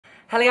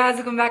Hello guys,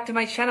 welcome back to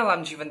my channel.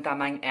 I'm Jeevan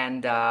Tamang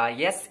and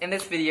yes, in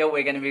this video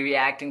we're going to be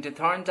reacting to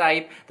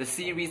TharnType, the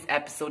series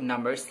episode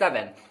number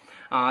 7.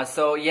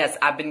 So yes,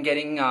 I've been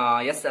getting,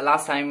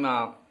 last time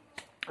I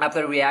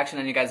uploaded a reaction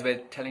and you guys were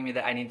telling me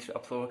that I need to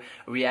upload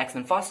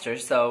reaction faster,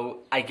 so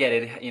I get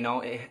it, you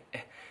know,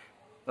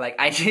 like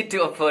I need to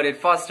upload it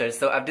faster.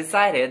 So I've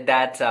decided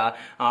that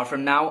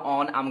from now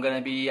on I'm going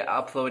to be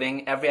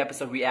uploading every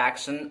episode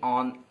reaction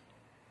on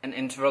an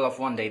interval of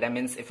 1 day. That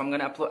means if I'm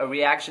gonna upload a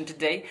reaction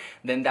today,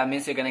 then that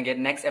means you're gonna get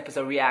next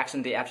episode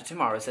reaction day after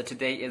tomorrow. So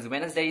today is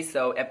Wednesday,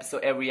 so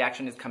every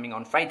reaction is coming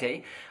on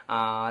Friday.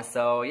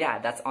 So yeah,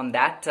 that's on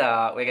that.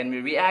 We're gonna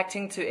be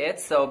reacting to it.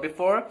 So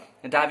before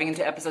diving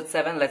into episode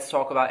 7, let's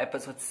talk about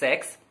episode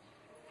 6.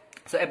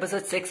 So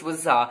episode 6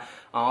 was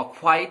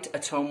quite a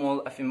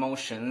turmoil of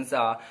emotions.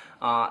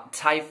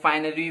 Type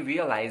finally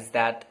realized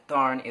that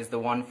Tharn is the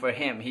one for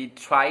him. He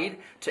tried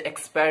to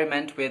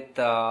experiment with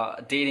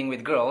dating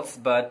with girls,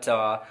 but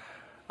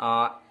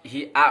while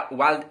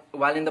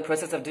in the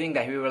process of doing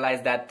that, he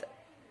realized that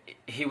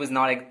he was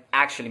not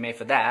actually made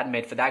for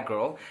that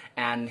girl,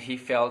 and he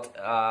felt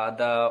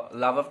the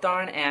love of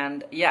Tharn.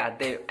 And yeah,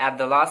 they at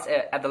the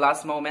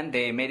last moment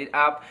they made it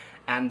up.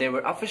 And they were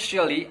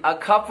officially a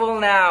couple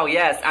now.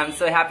 Yes, I'm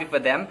so happy for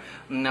them.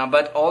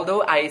 But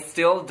although I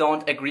still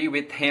don't agree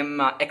with him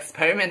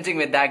experimenting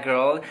with that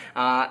girl,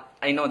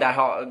 I know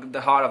that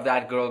the heart of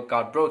that girl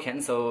got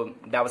broken, so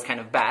that was kind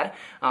of bad.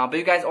 But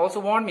you guys also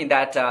warned me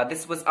that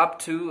this was up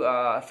to,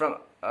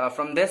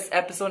 from this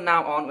episode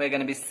now on, we're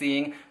going to be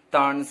seeing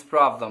Tharn's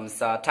problems.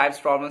 Type's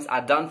problems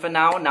are done for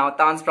now. Now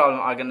Tharn's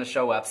problems are going to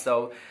show up.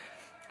 So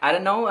I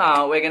don't know,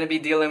 we're going to be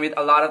dealing with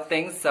a lot of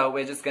things, so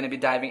we're just going to be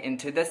diving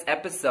into this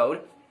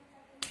episode.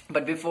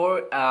 But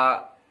before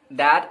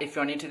that, if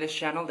you're new to this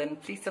channel, then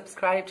please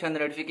subscribe, turn the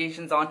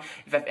notifications on.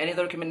 If you have any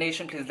other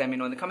recommendation, please let me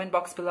know in the comment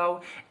box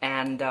below.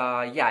 And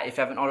yeah, if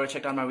you haven't already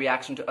checked out my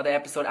reaction to other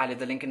episodes, I'll leave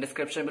the link in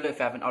description below. If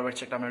you haven't already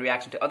checked out my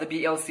reaction to other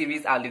BL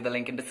series, I'll leave the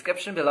link in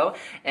description below.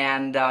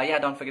 And yeah,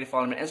 don't forget to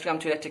follow me on Instagram,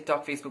 Twitter,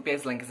 TikTok, Facebook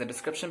page, link is in the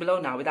description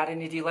below. Now without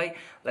any delay,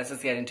 let's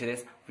just get into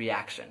this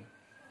reaction.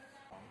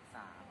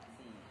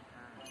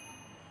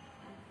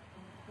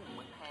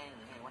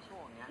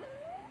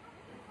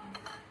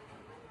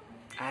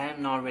 I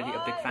am not really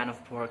a big fan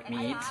of pork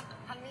meat.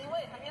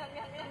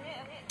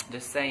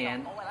 Just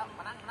saying.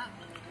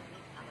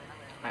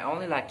 I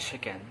only like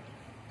chicken.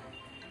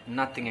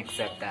 Nothing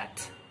except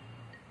that.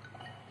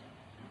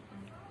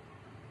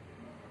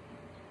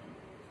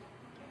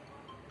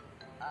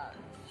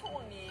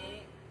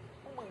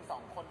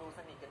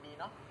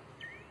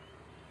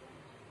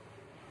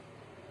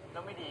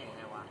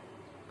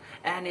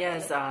 And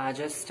yes,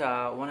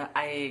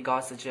 I got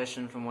a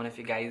suggestion from one of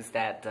you guys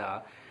that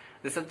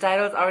the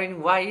subtitles are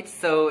in white,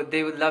 so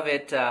they would love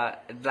it.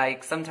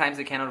 Like sometimes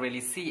you cannot really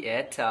see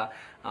it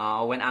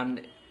when I'm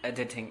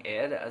editing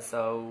it,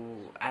 so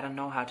I don't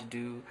know how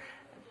to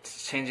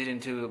change it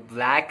into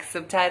black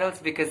subtitles,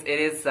 because it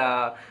is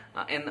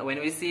when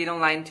we see it on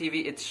line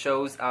TV, it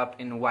shows up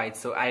in white.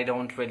 So I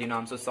don't really know.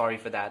 I'm so sorry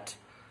for that.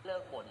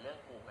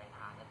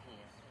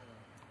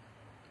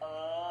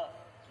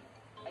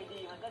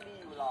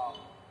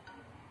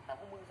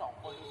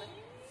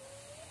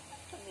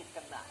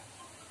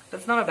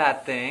 That's not a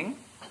bad thing.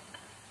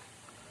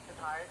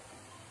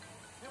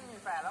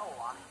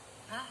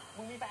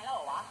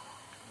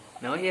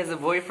 No, he has a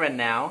boyfriend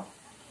now.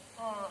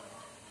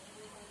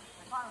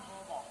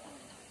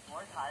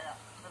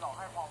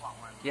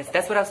 Yes,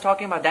 that's what I was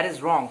talking about. That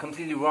is wrong,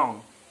 completely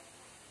wrong.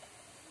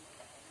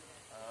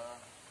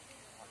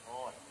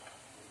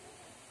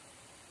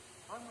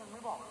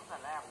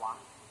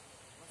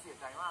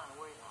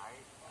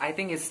 I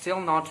think he's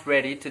still not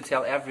ready to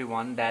tell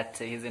everyone that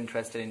he's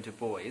interested into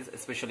boys,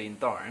 especially in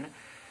Tharn.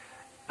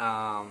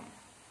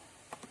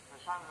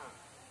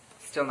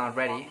 Still not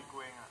ready.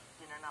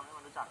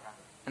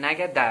 And I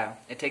get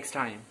that. It takes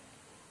time.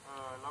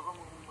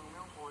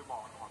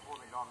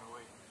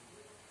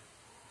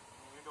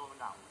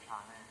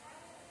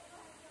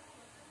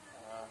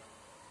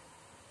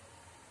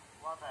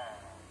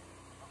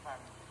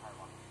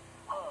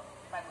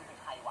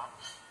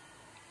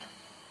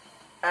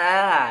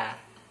 Ah.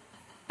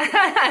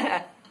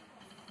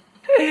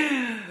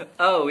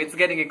 Oh, it's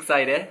getting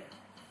excited.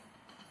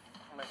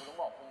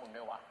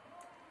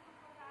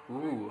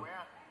 Ooh.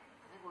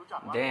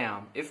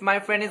 Damn. If my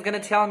friend is gonna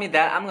tell me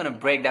that, I'm gonna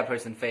break that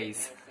person's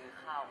face.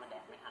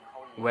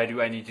 Why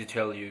do I need to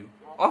tell you?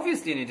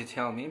 Obviously you need to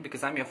tell me,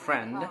 because I'm your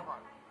friend.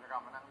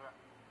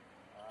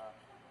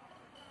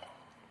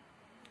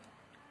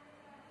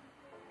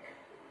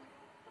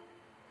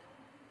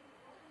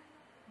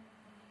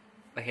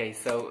 Okay,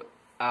 so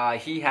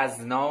he has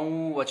no,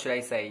 what should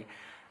I say,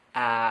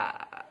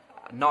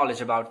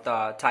 knowledge about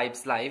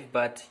Type's life,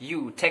 but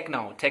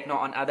Techno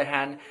on the other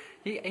hand,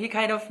 he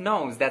kind of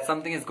knows that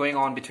something is going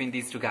on between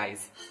these two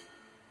guys.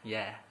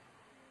 Yeah.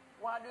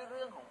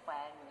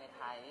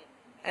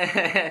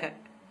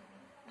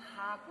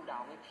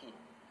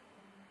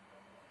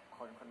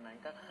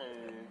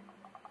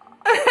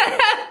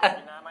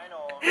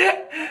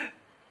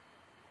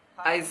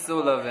 I so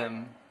love him.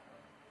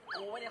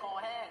 กูไม่ได้คอ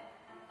แห้ง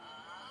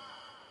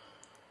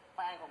แฟ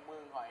นของมึ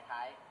งหอยไท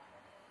ย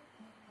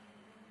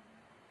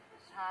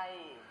ใช่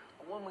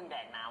กูว่ามึงแด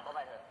กน้ำเข้าไป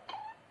เถอะ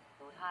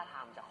ดูท่าท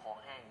างจะคอ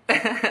แห้ง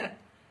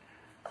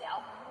เดี๋ยว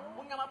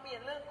มึงจะมาเปลี่ยน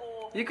เรื่องกู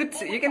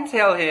You can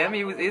tell him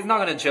he's not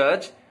gonna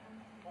judge.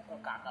 พวกกู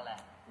กักกันแหละ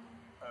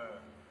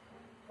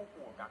พวก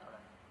กูกักกันแหล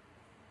ะ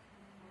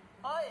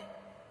เฮ้ย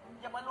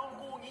อย่ามาลุม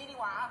กูงี้ดี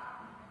กว่า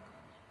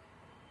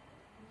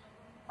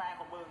แฟน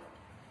ของมึง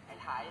ไอ้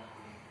ไทย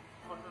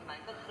คนตรงไหน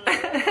ก็คือ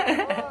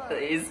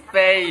His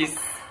face.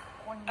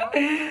 คนเยอะ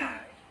ที่ไหน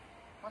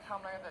มาทำ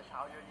อะไรกันแต่เช้า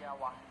เยอะแยะ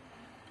วะ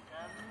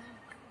งั้น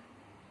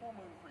พวก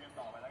มึงคุยกัน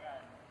ต่อไปแล้วกั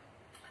น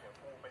เดี๋ยว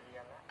กูไปเรีย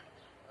นแล้ว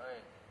เฮ้ย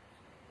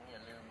มึงอย่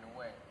าลืมนะเ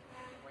ว้ย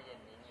ว่าเย็น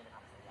นี้มีไปท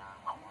ำสัญญา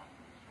เอาวะ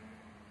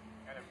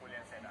งั้นเดี๋ยวกูเรีย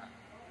นเสร็จอ่ะ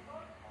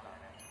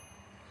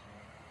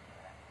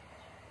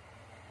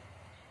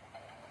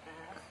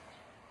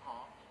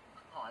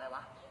หออะไรว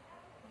ะ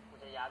กู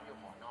จะย้ายไปอยู่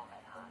หอนอกไก่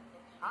ทาน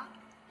ฮะ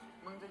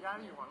มึงจะย้ายไ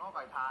ปอยู่หอนอกไ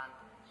ก่ทาน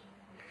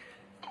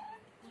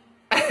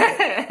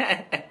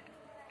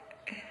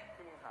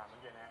ที่มึงถามเมื่อ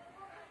กี้นะ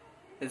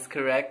It's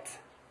correct.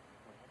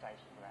 มึงเข้าใจ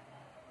ถูกแล้ว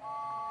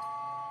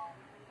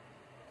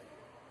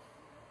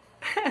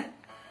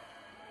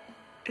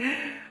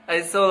I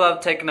so love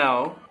techno.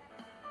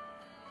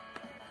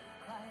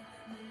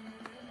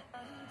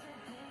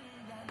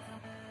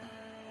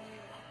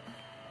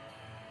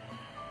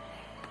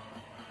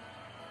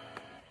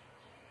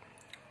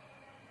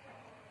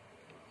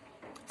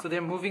 So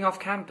they're moving off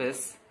campus.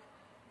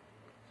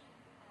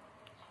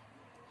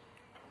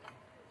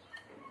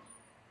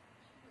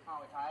 เอา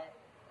ไปใช้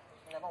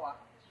มีอะไรปะวะ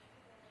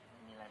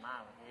มีอะไรมาก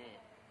พี่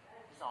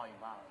ซอยอยู่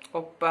บ้าง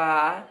Oppa.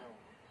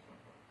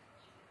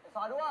 ไอ้ซ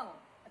อยด้วง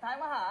ไอ้ไทย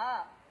มาหา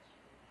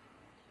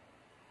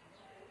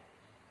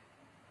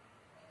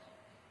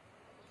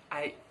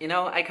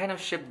I kind of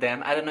ship them.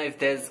 I don't know if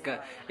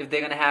if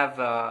they're gonna have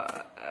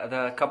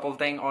the couple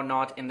thing or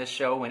not in the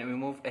show when we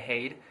move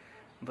ahead,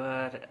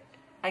 but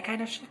I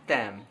kind of ship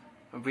them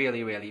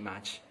really, really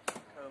much.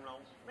 เทอมเรา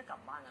ไม่กลับ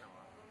บ้านกันหรอ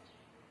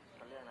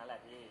ก็เรื่องนั้นแหละ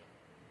พี่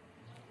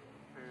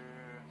คือ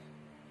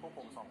พวกผ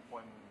มสองค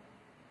น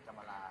จะม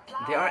าลา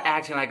They are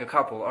acting like a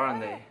couple, aren't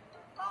they?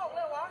 เล่าเล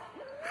ยวะ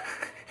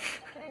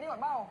คิดดีๆก่อน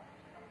เบ้า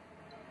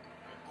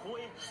คุ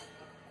ย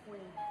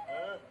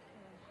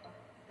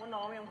ว่าน้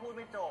องยังพูดไ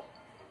ม่จบ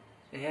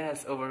Yes,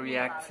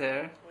 overreactor.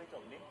 คุยจ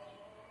บดิ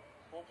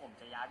พวกผม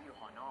จะย้ายไปอยู่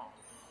หอนอก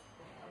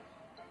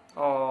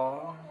Aww.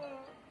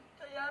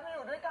 จะย้ายไปอ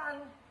ยู่ด้วยกัน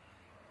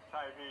ใ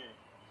ช่พี่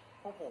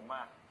พวกผม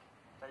อ่ะ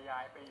จะย้า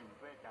ยไปอยู่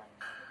ด้วยกัน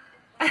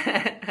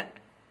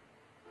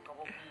ก็พ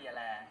วกพี่อะไ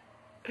ร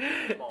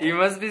He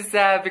must be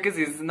sad because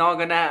he's not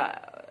gonna,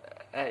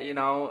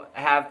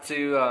 have to.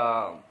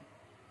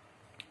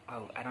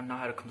 Oh, I don't know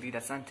how to complete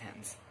that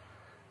sentence.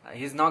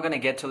 He's not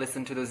gonna get to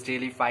listen to those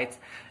daily fights.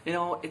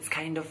 It's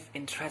kind of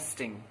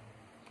interesting,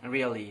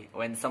 really,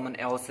 when someone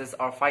else's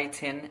are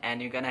fighting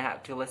and you're gonna have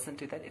to listen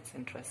to that. It's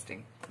interesting,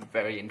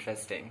 very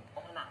interesting.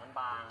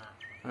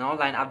 And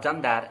online, I've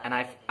done that, and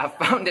I've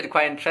found it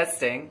quite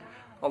interesting,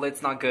 although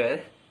it's not good.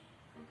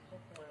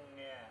 มึงเ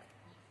นี่ย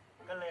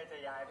ก็เลยจะ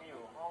ย้ายไปอ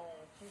ยู่ห้อง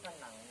ที่ผ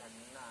นัง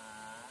หนา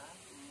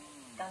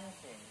ๆกั้นเ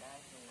สียงได้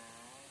สินะ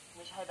ไ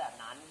ม่ใช่แบบ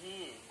นั้น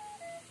พี่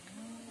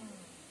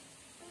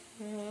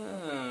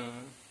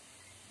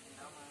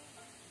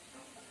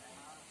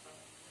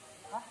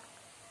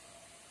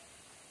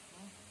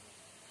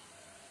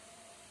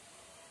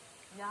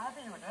ย้ายไป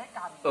อยู่ด้วย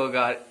กัน Oh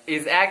God,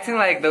 he's acting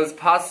like those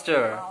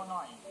pastor. เอาหน่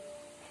อย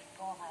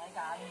ก็ให้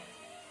กัน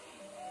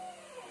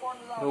คน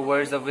เรา The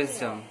words of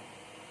wisdom.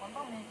 มัน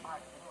ต้องมีปาก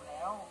เสียงอยู่แ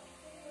ล้ว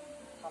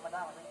ธรรมดา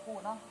มันเป็นคู่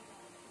เนาะ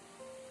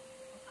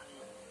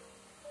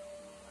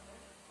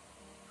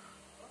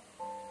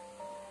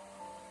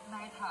ใน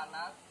ฐาน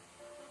ะ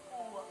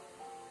คู่อะ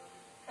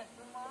เห็น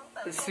มาตั้งแต่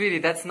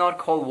Sweetie, that's not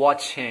called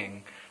watching.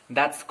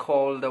 That's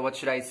called, what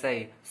should I say?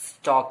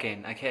 Stalking,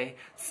 okay?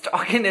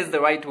 Stalking is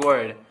the right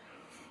word.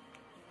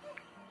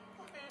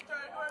 ดีใจ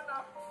ด้วยนะ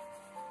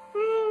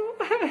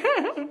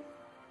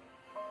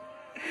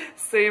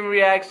Same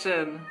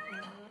reaction.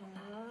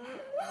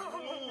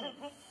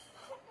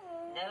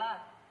 ไงล่ะ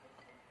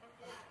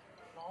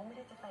น้องไม่ไ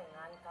ด้จะแต่งง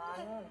านกัน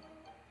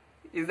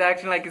He's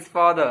acting like his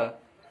father.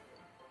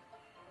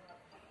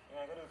 ยังไ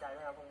งก็ดีใจด้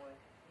วยนะพวกมึง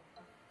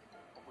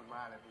ขอบคุณม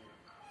ากเลยพี่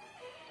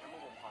แล้วพวก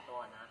ผมขอตัว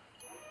นะ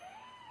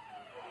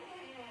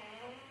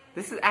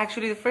This is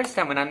actually the first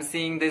time when I'm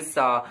seeing this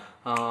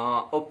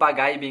oppa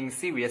guy being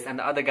serious and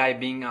the other guy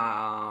being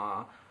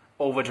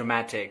over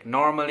dramatic.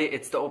 Normally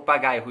it's the oppa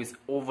guy who is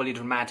overly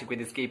dramatic with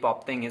his K-pop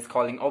thing. He's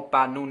calling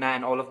oppa, Nuna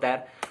and all of that.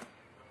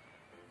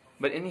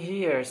 But in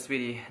here,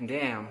 sweetie,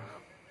 damn.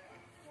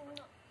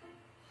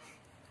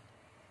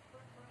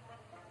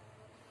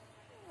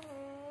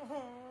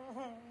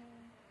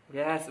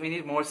 Yes, we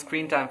need more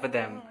screen time for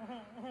them.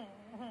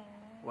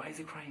 Why is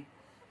he crying?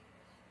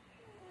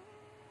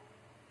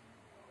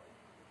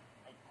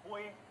 ไอ้คุ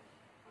ย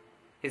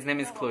His name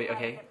is Chloe,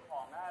 okay? เก็บข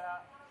องได้แล้ว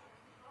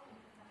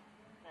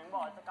ไหนบ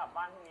อกจะกลับ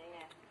บ้านพรุ่งนี้ไง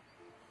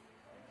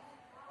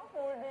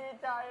กูดี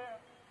ใจอ่ะ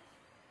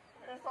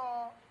ไอ้ซอ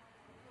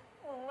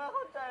มึงไม่เ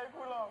ข้าใจ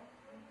กูหรอก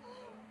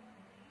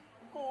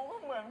กูก็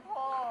เหมือนพ่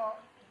อ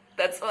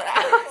That's what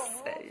I ส่ง was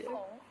ลูก saying.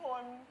 2 ค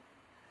น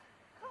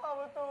เข้า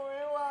ประตู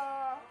วิวา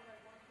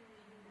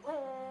พ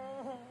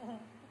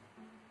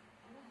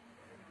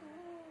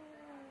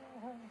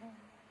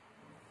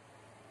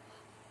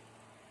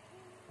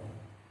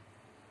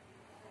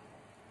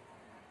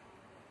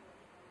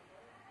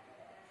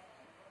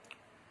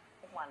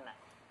วกมันน่ะ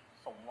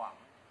สมหวัง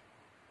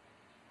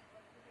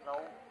แล้ว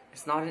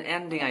It's not an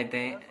ending, I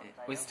think.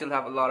 We still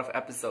have a lot of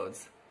episodes.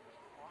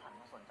 เขาหัน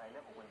มาสนใจเรื่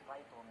องของคนใกล้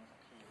ตัวมึงสัก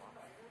ทีวะ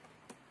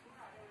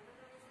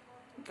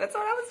That's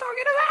what I was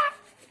talking about.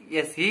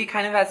 Yes, he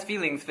kind of has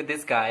feelings for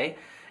this guy,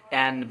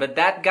 but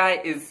that guy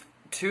is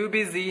too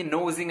busy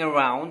nosing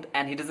around,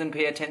 and he doesn't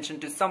pay attention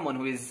to someone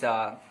who is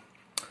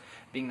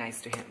being nice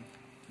to him.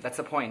 That's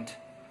the point.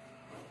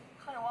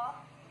 ใครวะ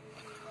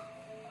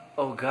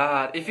Oh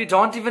God, if you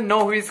don't even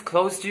know who is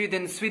close to you,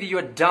 then sweetie,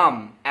 you're dumb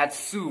at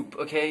soup,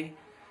 okay?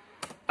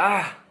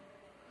 Ah.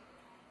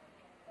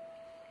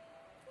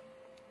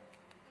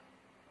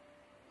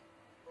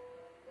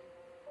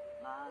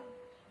 นั่น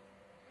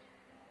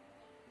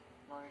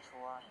น้อยชั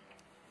วร์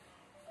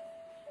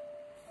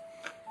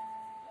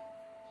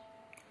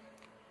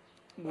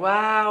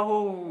Wow.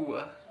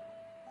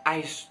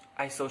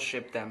 I so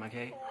ship them,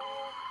 okay?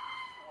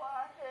 ว่า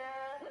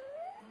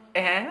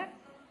Eh?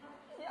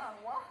 อย่าง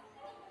วะ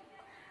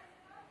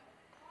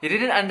You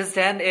didn't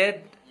understand it?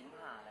 ยิ้ม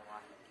หาเลยวะ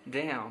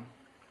Damn.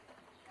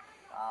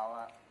 เอาอ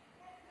ะ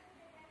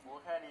กู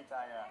แค่ดีใจ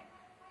อะ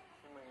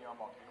ที่มึงยอม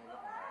บอกที่รู้เรื่อ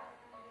งของเรา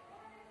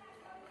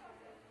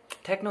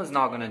Techno's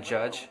not gonna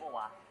judge. รู้ปะ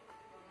วะ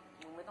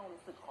มึงไม่ต้อง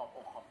รู้สึกขอบ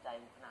อกขอบใจ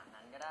ขนาด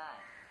นั้นก็ได้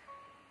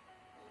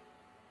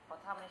เพราะ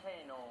ถ้าไม่ใช่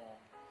โน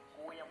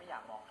กูยังไม่อยา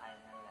กบอกใคร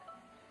นั่นแหละ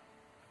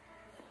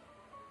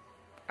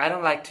I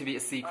don't like to be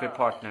a secret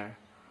partner.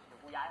 เดี๋ยว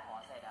กูย้ายหอ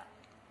เสร็จอะ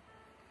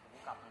เดี๋ย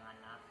วกูกลับมางาน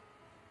นะ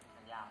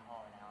สัญญาพ่อ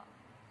ไปแล้วอะ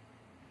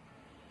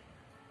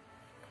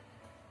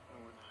หนู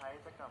ไทย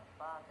จะกลับ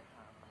บ้านไปห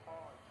าพ่อ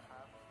ค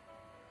รับ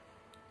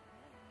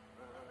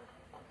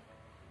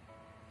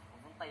ผม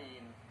ต้องตี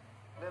น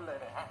เล่นเลย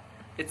นะฮะ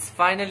It's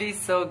finally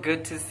so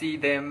good to see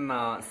them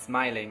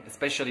smiling,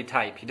 especially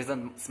Type. He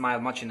doesn't smile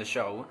much in the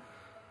show.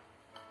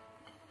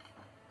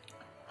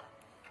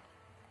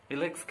 He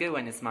looks good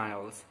when he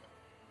smiles.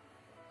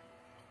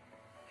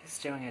 He's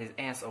staring at his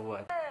ass or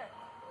what?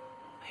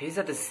 He's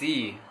at the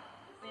sea.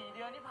 4 เ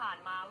ดือนที่ผ่าน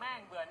มาแม่ง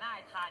เบื่อหน้าไ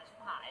อ้ทานชิบ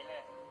หายเล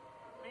ย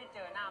ไม่ได้เจ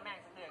อหน้าแม่ง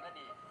สักเดือนก็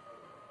ดี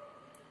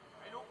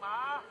ไอ้ลูกหมา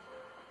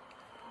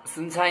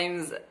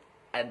Sometimes,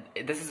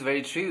 this is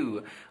very true.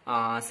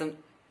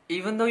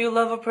 Even though you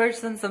love a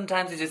person,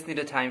 sometimes you just need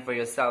a time for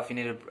yourself. You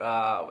need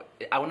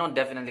I would not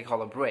definitely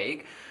call a break,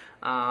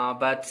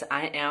 but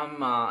I am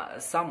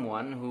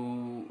someone who,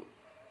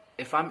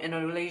 if I'm in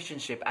a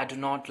relationship, I do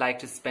not like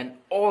to spend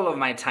all of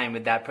my time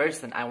with that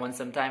person. I want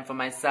some time for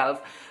myself,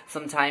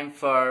 some time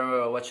for,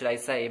 what should I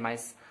say, my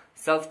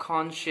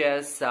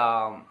self-conscious,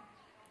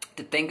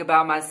 to think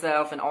about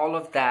myself and all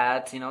of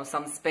that, you know,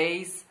 some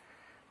space.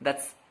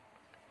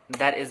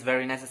 That is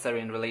very necessary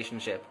in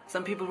relationship.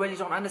 Some people really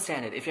don't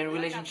understand it. If you're in a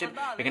relationship,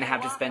 you're gonna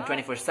have to spend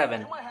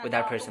 24/7 with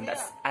that person.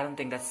 I don't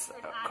think that's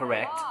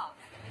correct.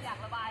 อยาก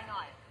ระบายหน่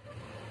อย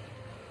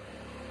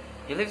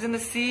He lives in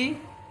the sea?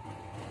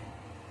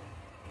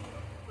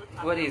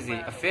 What is he,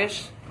 a fish?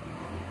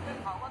 ได้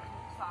ข่าวว่าถู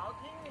กสาว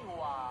ทิ้งอยู่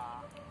อ่ะ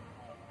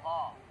พ่อ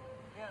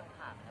เรื่อง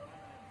ห่างกัน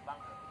บ้าง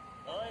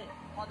เอ้ย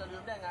พ่อจะลื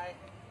มได้ไง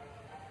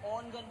โอ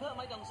นเงินเพิ่มไ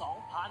ม่ตั้ง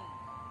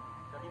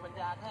 2,000 จะมีปัญ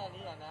ญาแค่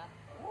นี้นะ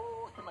โอ้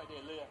ยไม่ได้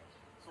เรื่อง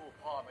สู้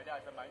พ่อไม่ได้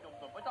สมัยหนุ่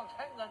มๆไม่ต้องใ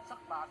ช้เงินสัก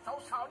บาท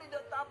สาวๆนี่เดิ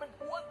นตามเป็น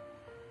พวน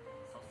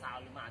สาว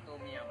ๆหรือหมาตัว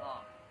เมียพ่อ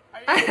ไอ้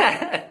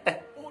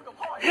พูดกับ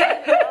พ่ออย่างนี้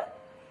เหรอ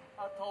เ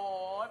อาโถ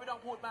ไม่ต้อง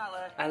พูดมากเล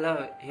ย I love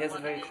it. He has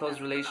a very close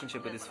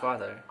relationship with his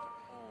father.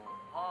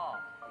 พ่อ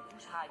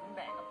ผู้ชายเพิ่งแ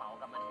บกกระเป๋า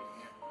กลับมาถึง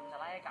เนี่ยจะ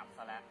ไล่กลับซ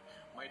ะแล้ว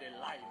ไม่ได้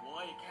ไล่เ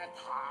ว้ยแค่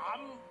ถาม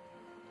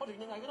เพราะถึง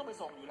ยังไงก็ต้องไป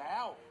ส่งอยู่แล้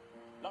ว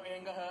เราเอง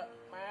ก็เหอะ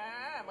แหม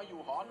มาอยู่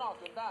หอนอก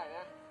จนได้น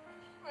ะ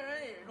เฮ้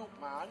ยลูก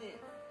หมานี่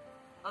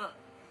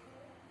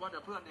ว่าแต่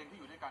เพื่อนเองที่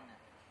อยู่ด้วยกันเนี่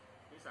ย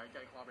นิสัยใจ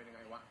คอเป็นยังไ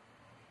งวะ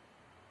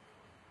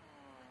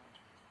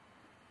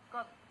ก็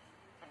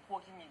เป็นพวก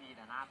ที่มีดีแ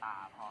ต่หน้าตา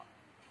เพราะ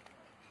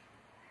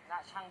หน้า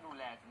ช่างดู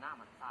แลจนหน้าเห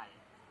มือนไส้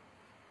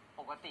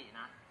ปกติ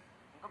นะ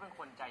มันก็เป็นค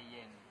นใจเ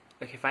ย็น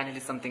Okay,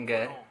 finally something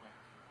good.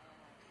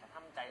 แต่ถ้า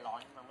มันใจร้อน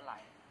ขึ้นมาเมื่อไหร่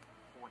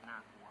โคตรน่า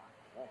กลัว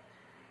โอ้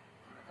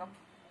แล้วก็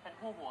เป็น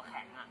พวกหัวแ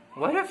ข็งอ่ะ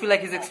Why do I feel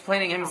like he's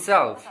explaining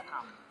himself?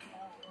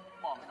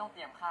 บอกไม่ต้องเต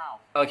รียมข้าว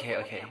Okay, เ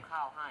ต okay. รียมข้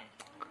าวให้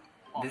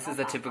This is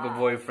a typical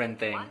boyfriend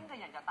thing. มันก็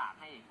ยังจะตาก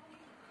ให้อีก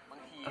บาง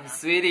ที Oh, นะ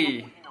sweetie.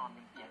 ที่นอนเ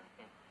ป็นเปียกเ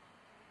ป็น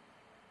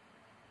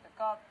แล้ว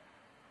ก็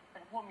เป็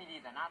นพวกมีดี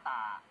แต่หน้าตา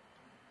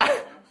เ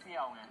ป็นลูกเซี่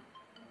ยวไง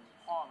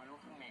พ่อเป็นลูก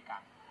ครึ่งเมกั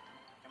น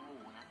จมู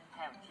กนะแท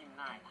บทิ่มห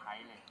น้าไทย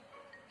เลย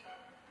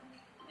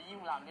นี่ยิ่ง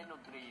เวลาเล่นด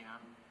นตรีนะ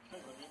เล่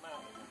นคนนี้มาก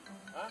เลย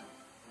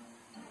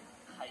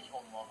ใครช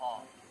มวะพ่อ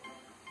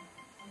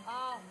อ้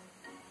าว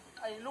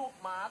ไอ้ลูก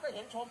หมาก็เ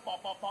ห็นชมป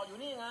ออยู่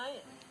นี่ไง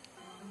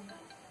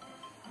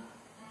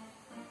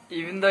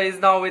Even though he's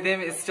not with him,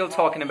 he's still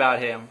talking about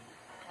him.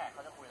 แขกเข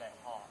าจะคุยอะไรกับ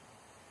พ่อ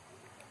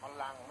ฝ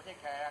รั่งไม่ใช่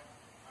แขก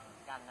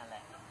กันนั่นแหล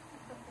ะ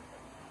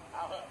เอ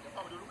าเถอะเดี๋ยวต้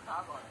องไปดูลูกค้า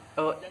ก่อน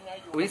Oh,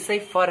 we say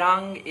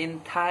farang in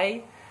Thai.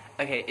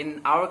 Okay, in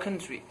our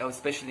country,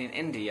 especially in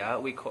India,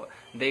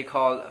 they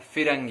call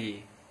firangi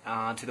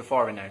to the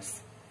foreigners.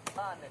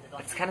 บ้านเนี่ยเดี๋ยว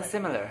It's kind of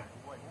similar. เ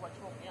พราะว่า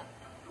ช่วงเนี้ย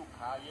ลูก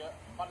ค้าเยอะ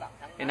ฝรั่ง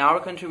ทั้ง In our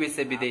country, we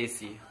say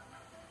bidesi.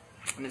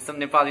 And it's some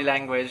Nepali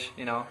language,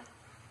 you know.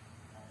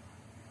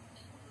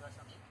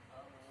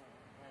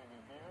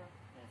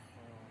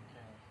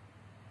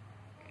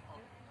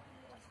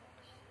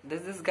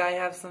 Does this guy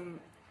have some...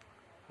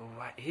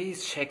 What? He's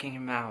checking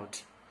him out.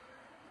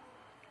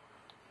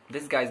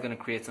 This guy's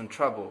gonna create some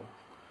trouble.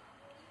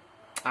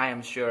 I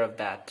am sure of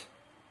that.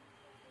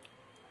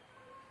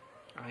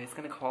 He's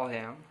gonna call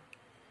him.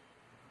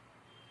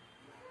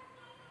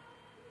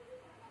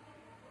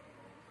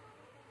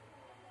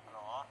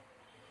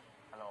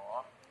 ฮัลโหล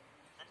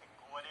คิดถึง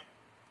กูดิ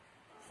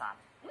สัต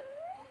ว์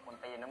คน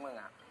ตีนนะมึง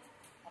อ่ะ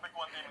กูไปก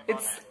วนตีนมึงตอ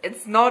นไหน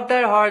It's not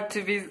that hard to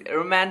be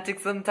romantic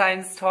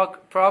sometimes. Talk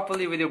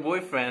properly with your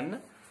boyfriend.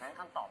 งั้น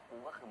คำตอบกู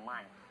ก็คือไม่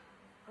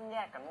เพิ่งแย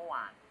กกันเมื่อว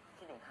าน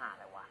คิดถึงหาอะ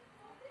ไรวะ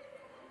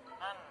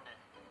นั่นดิ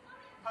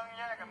เพิ่งแ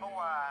ยกกันเมื่อ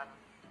วาน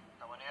แ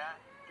ต่วันนี้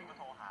พี่ก็โ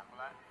ทรหากู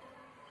แล้ว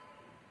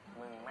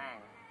มึงแม่ง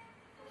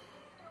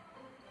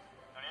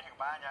ตอนนี้ถึง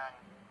บ้านยัง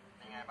เ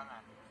ป็นไงบ้างอ่ะ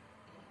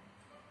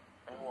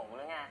เป็นห่วงกู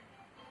หรือไง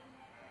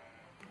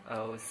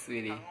Oh,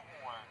 sweetie.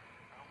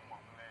 ทั้งห่ว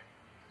งมึงเลย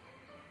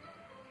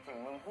ถึง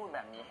มึงพูดแบ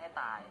บนี้ให้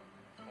ตาย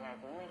ยังไง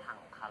กูไม่มีทาง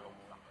ของคาลม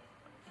หรอก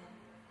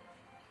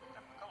แต่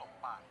มึงก็หลง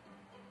ปาก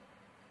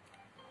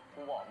กู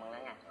บอกมึงแล้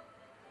วไง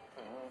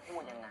ถึงมึงพู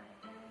ดยังไง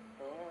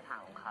กูไม่มีทาง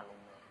ของคาลม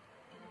เลย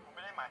กูไ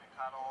ม่ได้หมายถึงค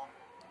าลม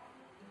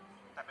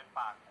แต่เป็นป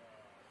ากกู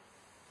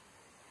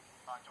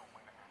ตอนจูบมึ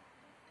งนะ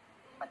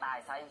ไปตาย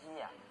ไซเหี้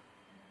ย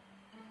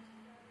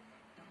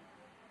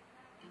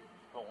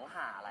หลงห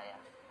าอะไรอ่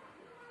ะ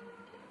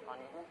ตอน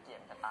นี้กูเกลีย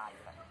ดจะตายอ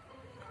ยู่แล้ว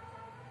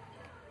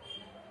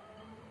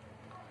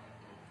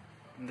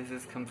This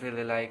is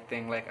completely like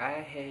thing like I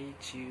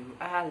hate you,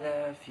 I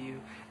love you,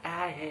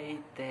 I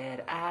hate that,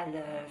 I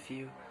love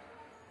you.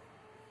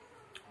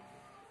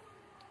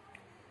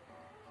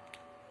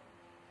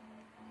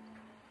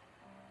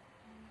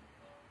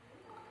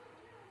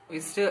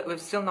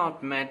 We've still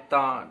not met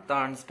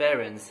Tharn's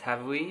parents,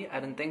 have we? I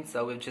don't think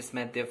so. We've just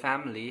met their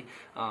family,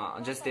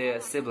 just their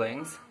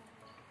siblings.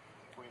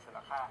 คุยเสร็จแ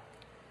ล้วค่ะ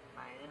ไหน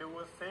ดู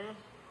ซิ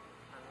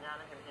ธัญญาเ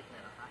ล่นเพลงอีกไหน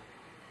ล่ะคะ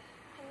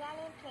ธัญญาเ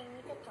ล่นเพลง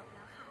นี้จะจบแ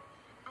ล้วค่ะ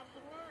อาทิ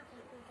ตย์หน้าคุ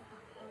ณครูจะบอ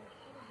กเพลงใหม่ใ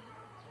ห้แล้ว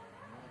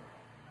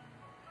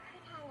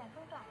พี่ธันอย่าเ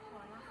พิ่งกลับหั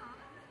วนะคะ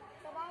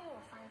จะได้อยู่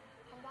ฟัง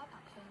ธัญญาตอ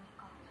บเพลงนี้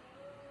ก่อน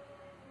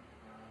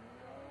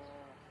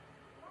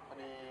พอ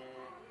ดี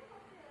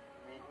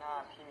วีคหน้า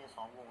พี่มี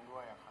ซ้อมวงด้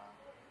วยอะค่ะ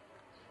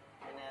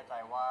ไม่แน่ใจ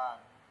ว่า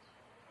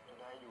จะ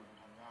ได้อยู่ดู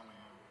ธัญญาไหม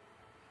อะ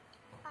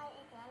ไป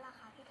อีกแล้วล่ะ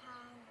ค่ะพี่ธั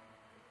น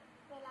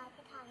เวลา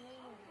พี่ธันไม่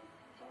อยู่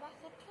ธัญญา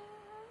คิด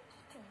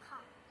ถึงค่ะ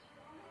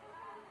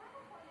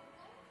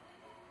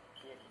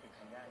พี่คิดถึง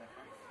ธัญญานะค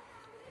ะ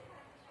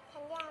ธั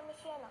ญญาไม่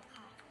เชื่อหรอก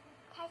ค่ะ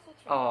ถ้าคิด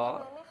ถึง อ๋อ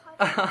ทำไมไม่เข้าใ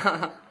จค่ะ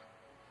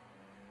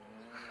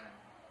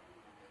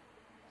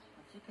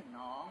คิดถึง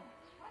น้อง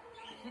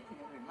คิดถึง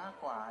อย่างอื่นมาก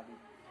กว่าดิ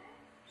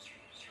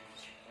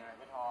ไง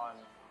พี่ทอน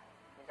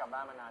นี่กลับบ้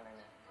านมานานเลย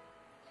เนี่ย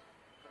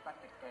ตั้ง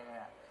แต่แก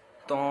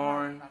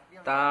Tharn,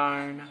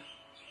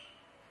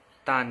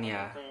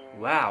 Tanya.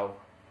 Wow.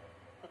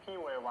 ที่พี่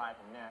โวยวายผ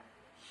มเนี่ย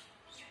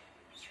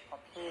เพราะ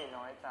พี่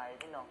น้อยใจ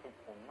ที่น้องติด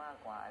ผมมาก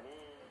กว่าดิ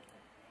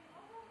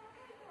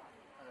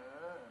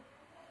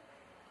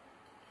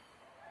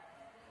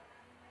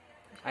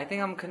I think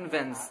I'm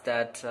convinced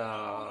that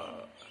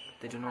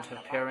they do not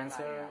have parents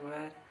or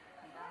what?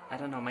 I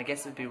don't know, my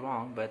guess would be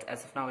wrong, but as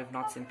of now we've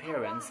not seen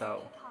parents, so...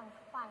 พี่ทอน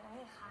ทุกวันแล้ว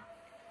นี่คะ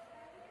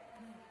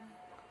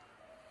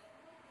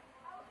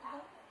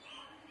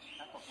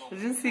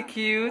Isn't she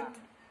cute?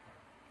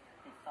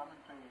 ติดซ้อมด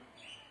นตรี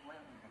ว่าอ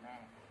ย่างอื่นกันแน่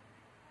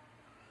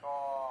ก็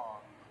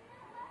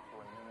ส่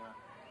วนหนึ่งอะ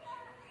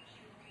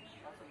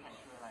แล้วส่วนใหญ่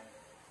คืออะไร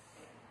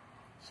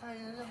ใช่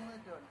เรื่องเมื่อ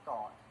เดือนก่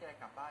อนที่แก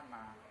กลับบ้านม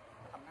า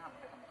ทำหน้ามัน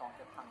ไปทำกอง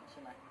จะพังใช่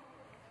ไหม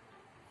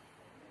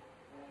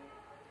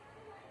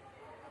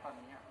แล้วตอน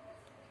นี้อะ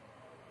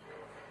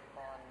ต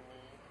อน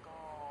นี้ก็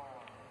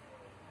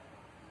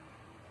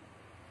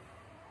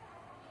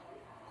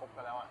คบ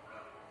กันแล้วอ่ะ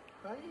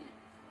เฮ้ย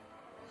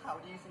ข่าว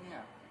ดีสิเนี่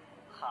ย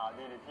ข่าว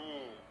ดีเลยพี่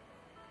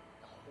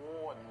โค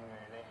ตรเหนื่อ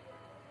ยเลย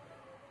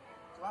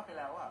จะว่าไป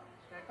แล้วอ่ะ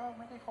แกก็ไ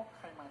ม่ได้คบใ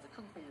ครมาจะค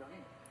รึ่งปีแล้ว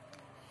นี่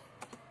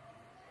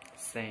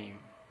Same.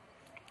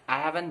 I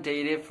haven't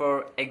dated for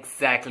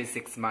exactly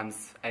 6 months,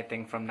 I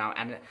think, from now,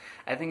 and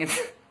I think it's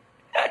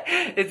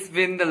it's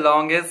been the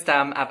longest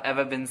time I've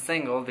ever been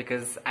single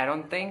because I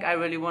don't think I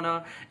really want to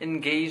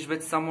engage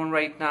with someone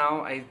right now.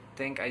 I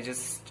think I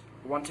just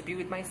want to be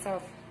with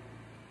myself.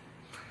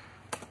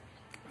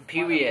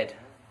 Period.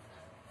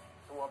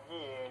 ตัวพี่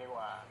เองดีก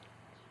ว่า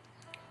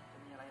จะ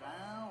มีอะไรแ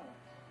ล้ว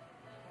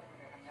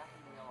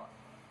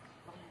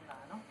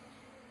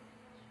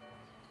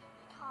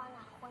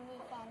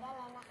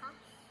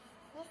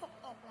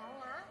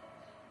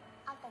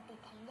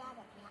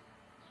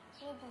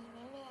ไม่ดี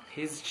แน่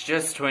He's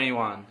just 21.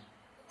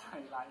 ใจ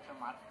ร้ายชะ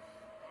มัด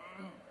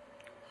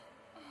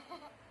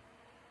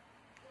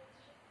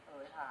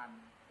ทาน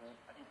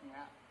อาทิตย์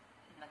นี้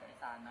พี่นัดกับไอ้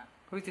ซานนะ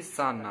Who's his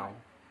son now?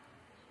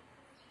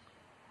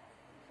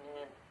 นี่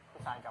พี่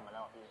ซานกลับมาแ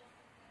ล้วพี่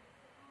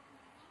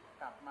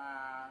กลับมา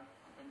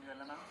เป็นเดือนแ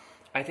ล้วนะ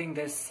I think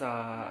this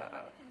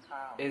กินข้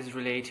าว is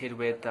related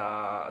with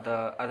the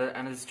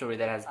another story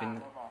that has been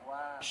บอกว่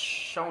า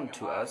shown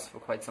to us for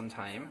quite some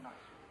time.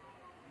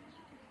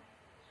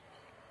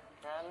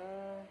 งั้น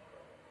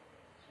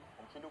ผ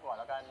มคิดดูก่อน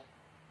แล้วกัน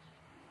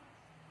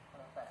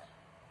แต่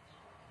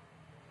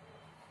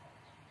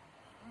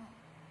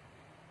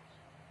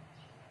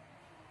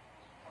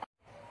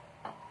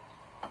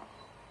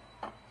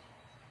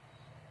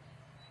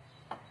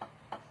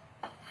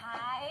ไท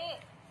ย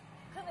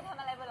ขึ้นไปทำ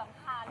อะไรบนหลัง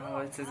คาลูก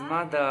Oh, it's his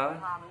mother.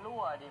 ทำรั่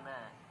วดิแม่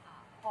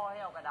พ่อให้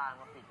เอากระดาน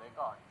มาปิดไว้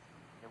ก่อน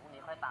เดี๋ยวพรุ่ง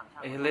นี้ค่อยตามช่า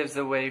ง He lives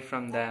away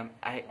from them.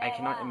 I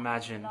cannot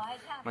imagine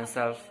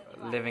myself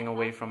living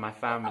away from my ออ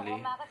ก family.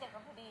 มาก็เจ็บกั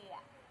นพอดีอ่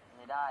ะ ไ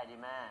ม่ได้ดิ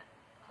แม่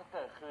ถ้าเ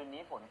กิดคืน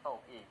นี้ฝนตก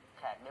อีกแ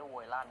ขกได้โว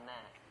ยลั่นแ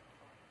น่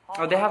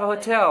Oh, they have a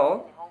hotel?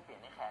 มีห้องเปลี่ยน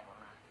ให้แขกหรอก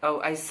นะ Oh,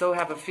 I so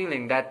have a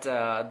feeling that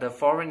the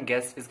foreign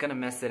guest is gonna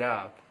mess it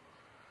up.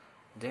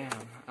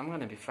 Damn, I'm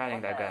gonna be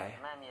fighting that guy.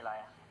 แม่มีอะไร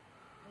อ่ะ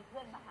มีเพื่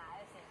อนมาหา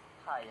สิ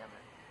ใครอ่ะแม่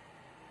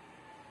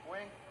เว้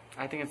ง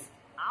I think it's...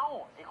 เอ้า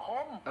ไอ้ค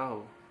ม Oh.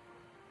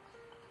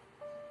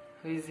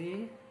 Who is he?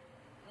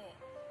 นี่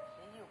เ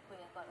ดี๋ยวอยู่คุย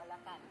กันก่อนก็แล้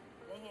วกัน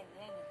เดี๋ยวเย็นเ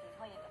นี่ยอยู่กิน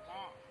ข้าวเย็นกับแ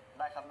ม่ ไ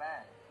ด้ครับแม่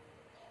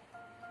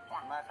ขอ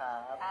บคุณมากครับ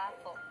ครับ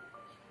ผม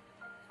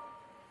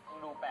มึง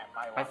ดูแปลกไป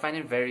I วะ find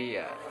it very...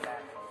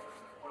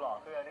 กูหล่อ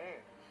ขึ้นแล้วดิ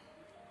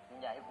มึง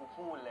อย่าให้กู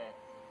พูดเลย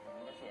เดี๋ยวมึ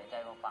งจะเสียใจ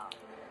เปล่า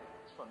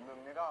ๆส่วนมึง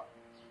นี่ก็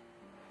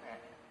แหม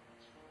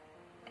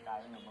กลาย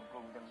เป็นหนุ่มเมืองก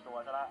รุงเต็มตัว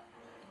ซะละ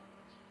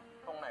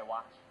ตรงไหนว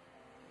ะ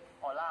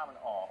ออร่ามัน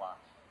ออกอ่ะ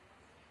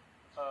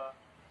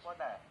ว่า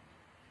แต่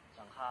ห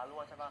ลังคารั่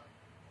วใช่ปะ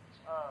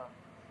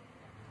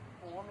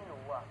กูก็ไม่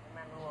รู้อ่ะแ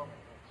ม่งรั่วเหมือ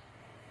นกัน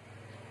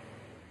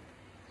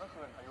เมื่อ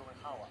คืนพายุมัน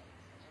เข้าอ่ะ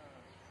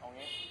เอา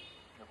งี้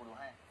เดี๋ยวกูดู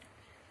ให้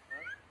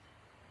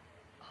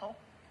เอ้า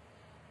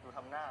ดูท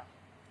ำหน้า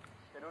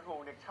อย่าดูถูก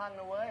เด็กช่าง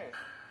นะเว้ย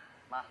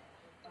มา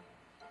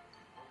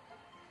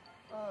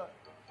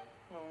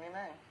มึงนี่แ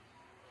ม่ง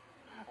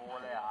โชว์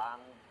เลยเหรอ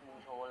มึง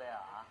โชว์เลยเหร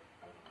อ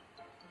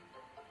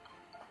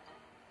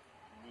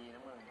ดีนะ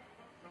มึง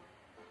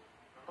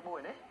ตะบุ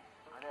ยนี่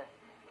เอาเลย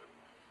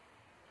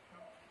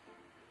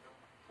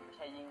ไม่ใ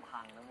ช่ยิงพั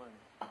งนะมึง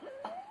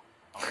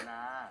เอาน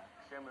ะ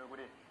เชื่อมือกู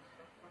ดิ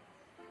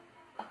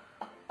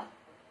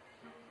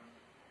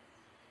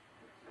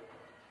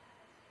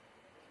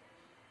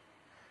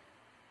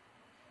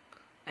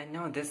I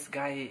know this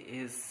guy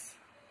is...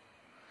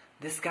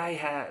 This guy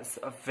has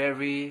a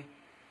very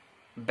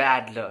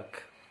bad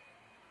look.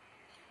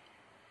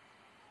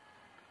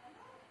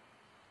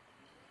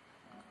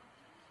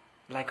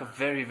 Like a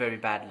very, very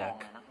bad มอง look.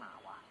 ไงนักหนา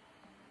วะ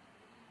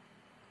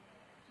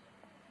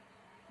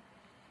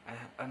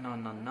No,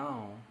 no, no.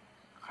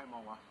 ใครมอ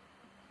งวะ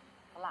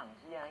ฝรั่ง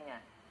เที่ยไง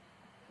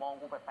มอง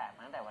กูแปลกๆม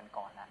าตั้งแต่วัน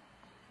ก่อนแล้ว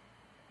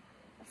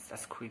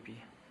That's creepy.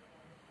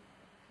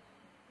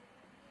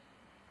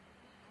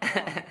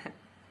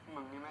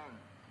 มึงนี่แม่ง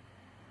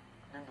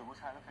ดึงดูดผู้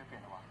ชายแล้วเคยเปลี่ย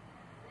นหรอวะ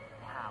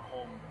หาค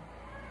ม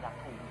อยาก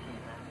ถูกผี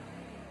นะ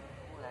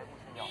พูดแล้วกู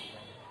สยองเล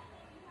ย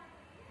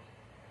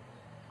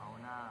เอา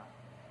หน้า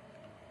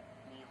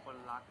มีคน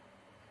รัก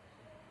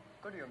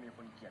ก็เดี๋ยวมีค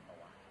นเกลียดเอา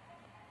วะ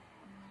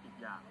อีก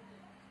อย่าง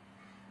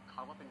เข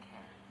าก็เป็นแข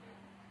ก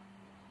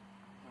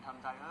มึงท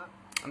ำใจเถอะ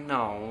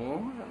No.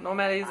 No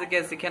matter he's a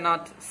guest, he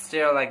cannot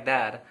stare like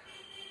that.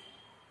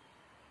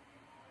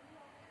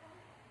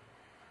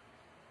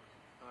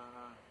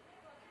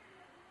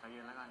 ใจเ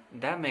ย็นแล้วกัน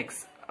That makes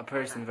a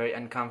person very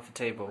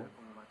uncomfortable.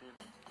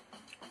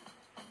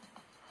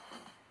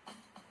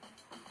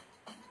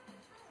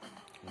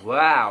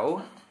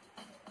 Wow.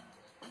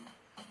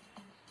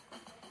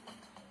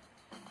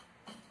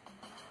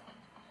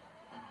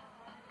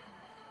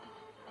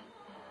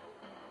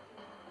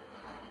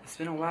 It's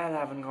been a while I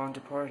haven't gone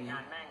to party. ง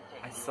านแม่งเจ๋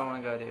ง I so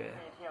wanna go to it. ไ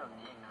ม่ได้เที่ยวแบบ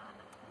นี้อีกนาน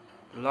น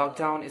ะ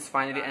Lockdown is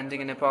finally ending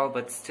in Nepal,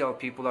 but still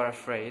people are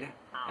afraid,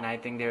 and I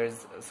think there is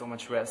so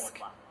much risk.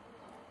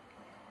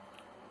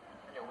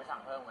 เดี๋ยวไปสั่ง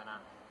เพิ่มกันนะ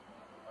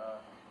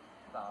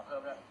สั่งเพิ่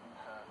มด้วย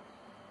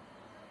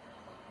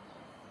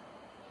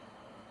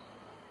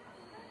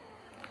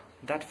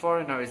That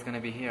foreigner is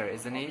gonna be here,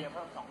 isn't เบี he? ยร์เ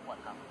พิ่ม2 ขวด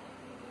ครับ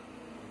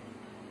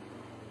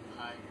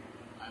Hi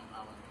I'm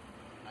Alan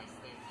I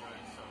stay here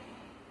in Seoul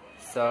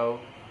So,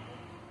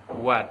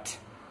 what?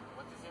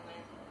 What is your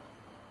name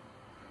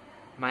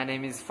My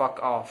name is Fuck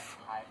Off.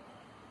 Hi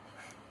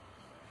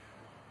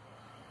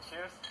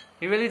Cheers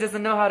He really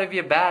doesn't know how to be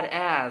a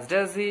badass,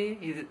 does he?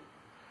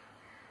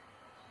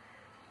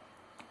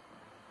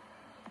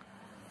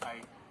 Hi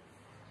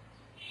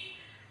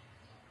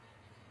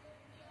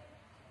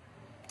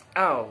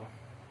Oh.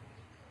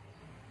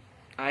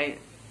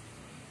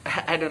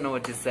 I don't know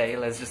what to say.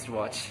 Let's just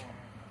watch.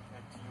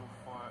 Met you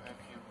for a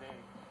few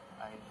days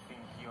I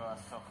think you are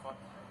so hot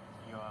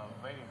You are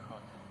very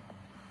hot.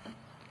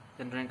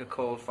 Then drink a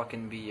cold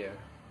fucking beer.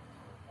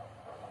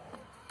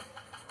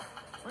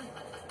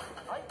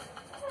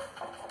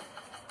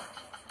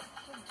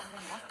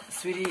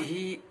 Sweetie,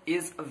 he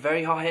is a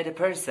very hot-headed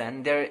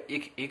person.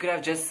 You could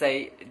have just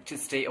say to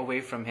stay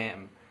away from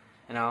him,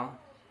 you know,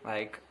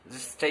 like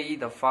just stay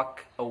the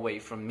fuck away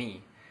from me,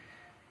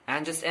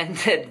 and just end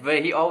it.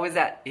 But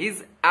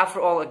he's after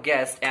all a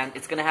guest, and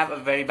it's gonna have a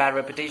very bad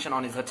reputation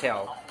on his hotel.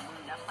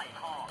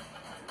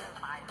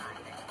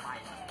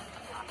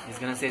 He's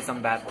gonna say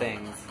some bad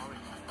things.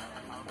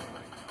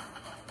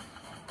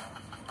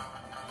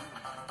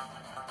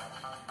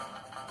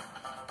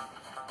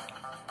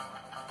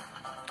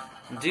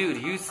 Dude,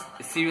 you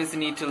seriously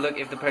need to look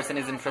if the person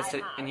is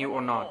interested in you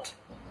or not.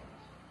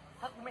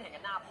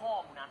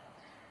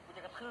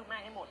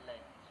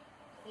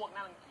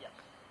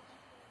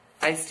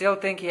 I still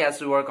think he has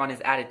to work on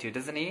his attitude,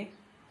 doesn't he?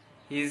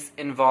 He's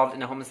involved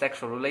in a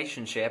homosexual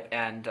relationship,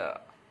 and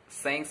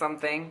saying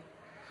something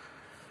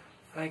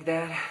like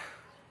that.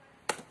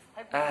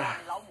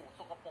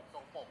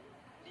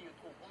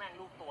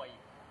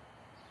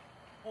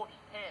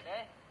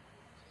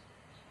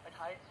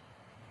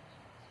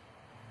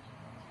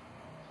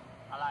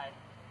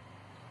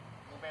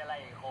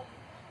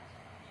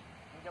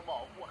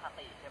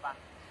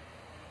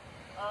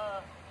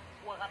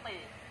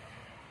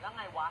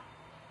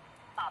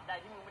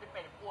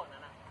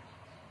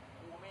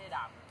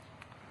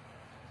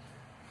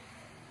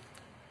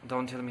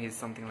 Don't tell me he's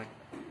something like...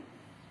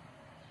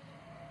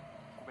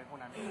 กูเป็นพวก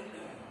นั้น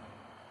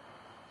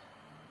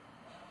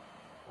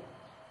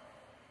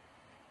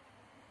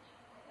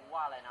กูว่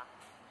าอะไรนะ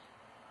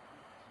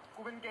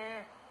กูเป็นเก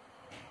ย์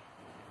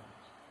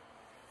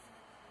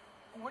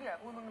กูไม่อยาก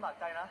พูดมึงบาด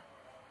ใจนะ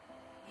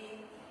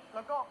แ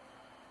ล้วก็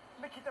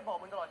ไม่คิดจะบอก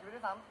มึงตลอดชีวิตด้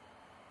วยซ้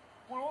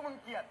ำ กูรู้ว่ามึง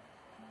เกลียด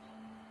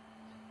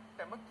แ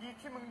ต่เมื่อกี้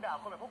ที่มึงด่า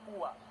คนแบบพวกกู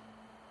อ่ะ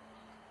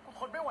กูท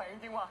นไม่ไหวจ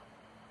ริงๆว่ะ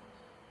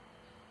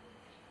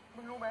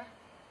มึงรู้ไหม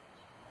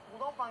กู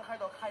ต้องฟังใคร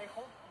ต่อใครเข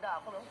าด่า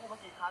คนแบบพวกกูมา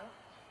กี่ครั้ง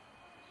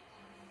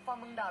ฟัง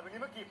มึงด่าแบบ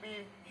นี้มากี่ปี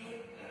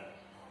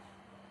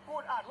กู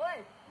อัดเว้ย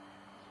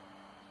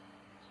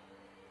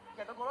อ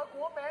ย่าตะโกนว่ากู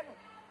ว่าเป็น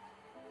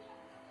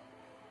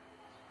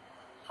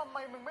ทำไม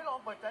มึงไม่ลอง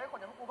เปิดใจให้คน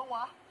อย่างพวกกูบ้างว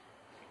ะ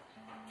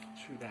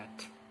True that.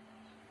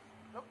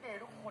 แล้วเกย์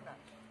ทุกคนอ่ะ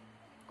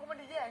ก็ไม่ไ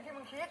ด้แย่อย่างที่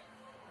มึงคิด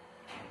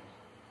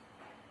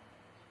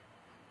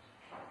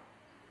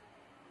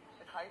ไ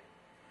อ้ไทย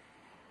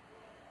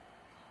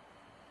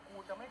กู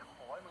จะไม่ข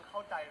อให้มึงเข้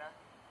าใจนะ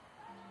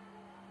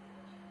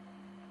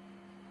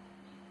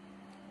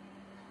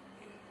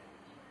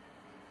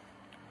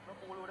แล้ว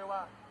กูรู้ได้ว่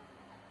า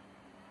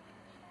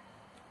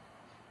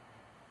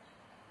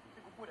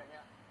ที่กูพูดอย่างเ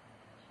งี้ย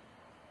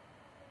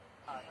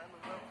อาจจะให้มึ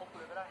งเลิกคบกู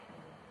เลยก็ได้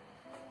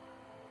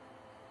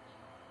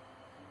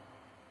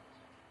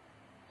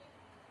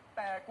แ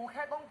ต่กูแ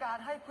ค่ต้องการ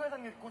ให้เพื่อนส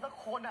นิทกูสัก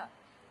คนอ่ะ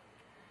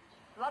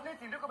รับใน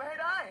สิ่งที่กูไปให้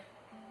ได้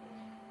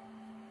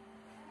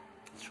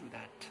True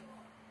that.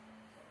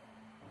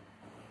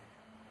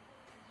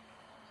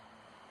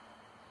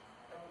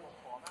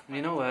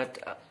 You know what?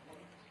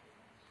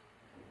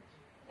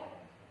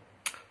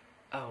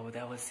 Oh,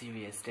 that was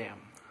serious,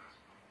 damn.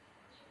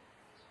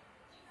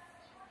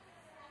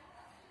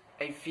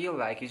 I feel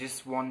like you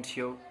just want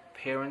your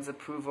parents'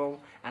 approval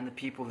and the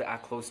people that are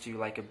close to you,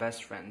 like your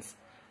best friends.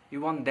 You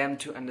want them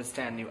to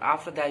understand you.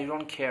 After that, you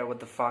don't care what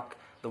the fuck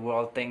the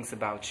world thinks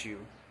about you.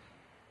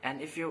 And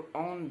if your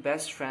own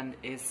best friend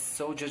is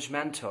so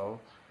judgmental,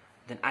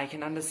 then I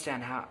can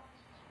understand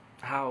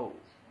how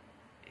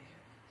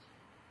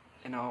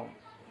you know,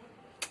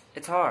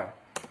 it's hard.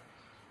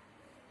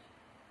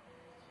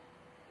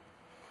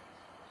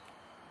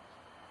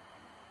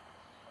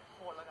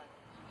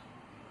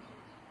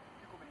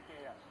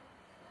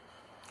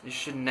 You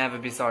should never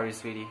be sorry,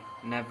 sweetie.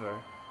 Never.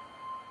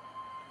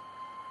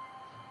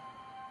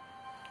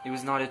 It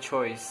was not a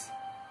choice.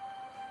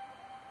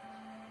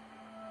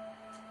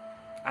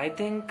 I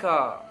think,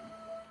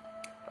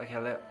 okay,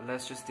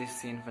 let's just this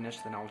scene finish,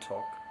 then I'll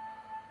talk.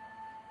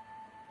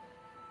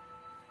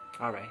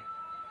 Alright.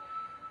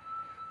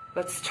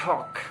 Let's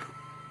talk.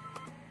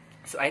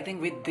 So I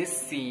think with this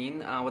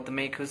scene, what the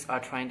makers are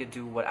trying to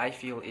do, what I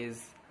feel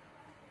is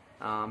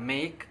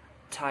make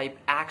Type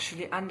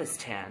actually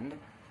understand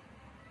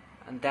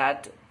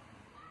that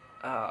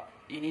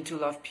you need to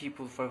love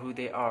people for who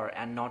they are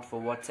and not for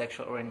what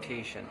sexual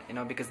orientation, you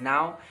know, because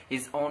now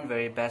his own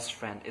very best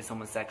friend is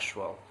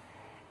homosexual.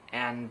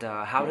 And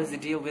how does he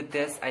deal with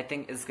this? I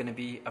think it's going to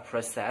be a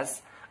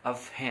process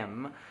of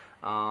him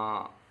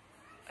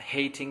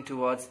hating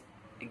towards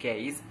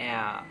gays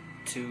and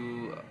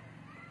to,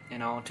 you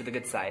know, to the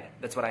good side.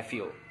 That's what I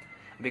feel.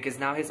 Because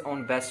now his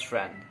own best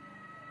friend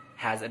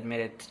has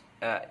admitted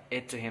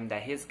it to him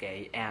that he's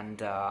gay,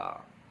 and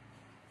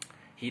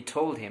he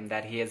told him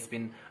that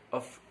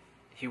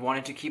he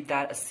wanted to keep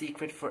that a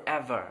secret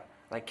forever.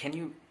 Like, can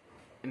you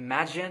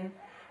imagine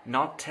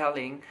not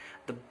telling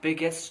the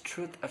biggest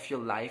truth of your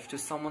life to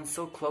someone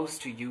so close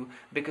to you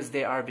because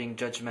they are being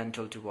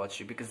judgmental towards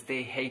you, because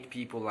they hate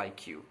people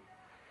like you?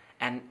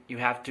 and you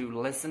have to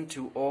listen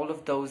to all of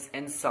those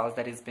insults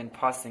that he's been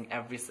passing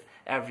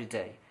every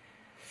day.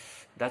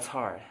 That's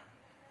hard.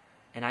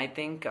 And I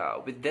think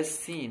with this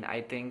scene, I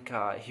think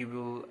he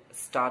will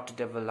start to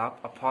develop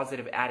a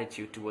positive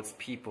attitude towards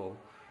people.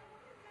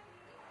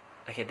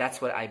 Okay, that's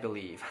what I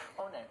believe. เ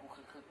อาไหนกู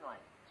คึกๆหน่อย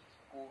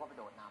กูก็ไป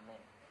โดดน้ำเล่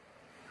น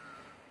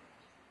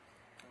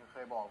มึงเค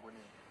ยบอกกู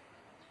นี่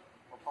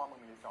ว่าพ่อมึง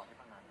มีรีสอร์ทที่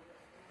พังงาน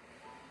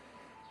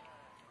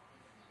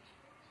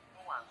เ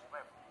มื่อวานกูแบ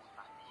บกูส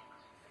ายดีมา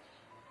ก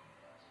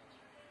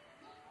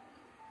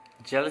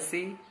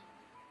Jealousy?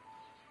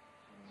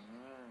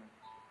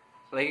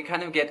 Like you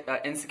kind of get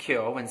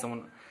insecure when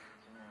someone เ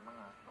ป็นไงบ้าง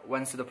อ่ะ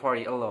went to the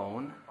party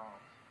alone.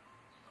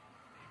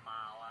 เปล่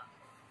าวะ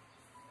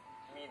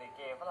มีแต่เก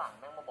ย์ฝรั่ง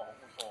แม่งมาบอกว่า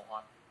กูโซฮอ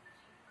ต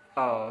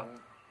Oh,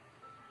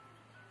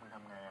 มึงท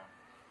ำไงอ่ะ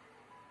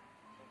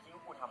มึงคิดว่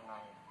ากูทำไง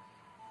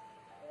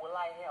กูไ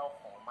ล่ให้เอา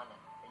ของมันอ่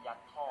ะไปยัด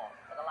ท่อ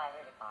แล้วก็ไล่ให้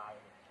ไปตาย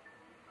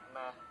ทำไม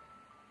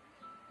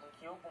มึง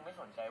คิดว่ากูไม่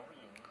สนใจผู้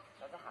หญิงแ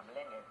ล้วจะหันมาเ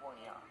ล่นกับไอ้พวก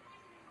นี้อ่ะ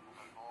ข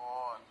อโท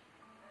ษ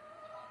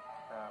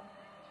แต่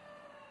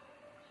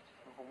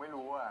มึงคงไม่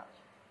รู้อ่ะ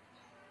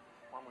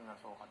ว่ามึงอะ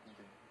โซฮอตจ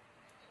ริง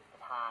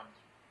ๆทาน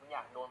มึงอย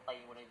ากโดนตี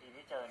กูในที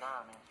ที่เจอหน้า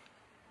ไหม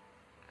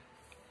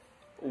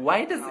why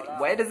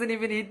doesn't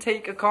even he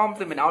take a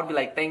compliment? I would be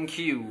like, thank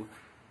you.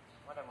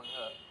 ว่าแต่มึงเถ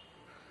อะ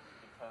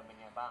ปิดเทอมเป็น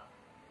ไงบ้าง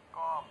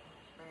ก็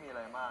ไม่มีอะไ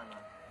รมากน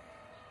ะ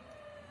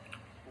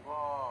กูก็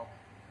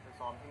ไป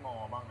ซ้อมที่มอ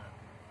บ้างนะ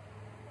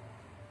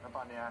แล้วต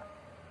อนเนี้ย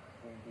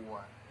วงกูอ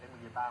ะได้มือ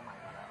กีตาร์ใหม่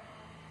มาแล้ว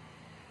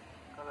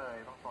ก็เลย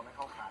ต้องซ้อมให้เ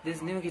ข้าขา This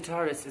new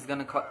guitarist is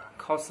gonna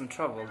cause some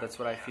trouble. That's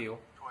what I feel.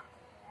 ชวน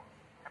กู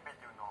ให้เป็น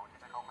ติวน้องที่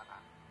จะเข้าคณะ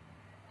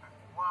แต่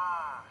กูว่า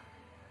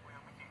กูยั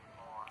งไม่เก่งพ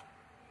อ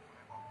กูเล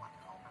ยบอกว่าจะ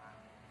เข้าคณะ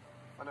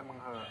ว่าแต่มึง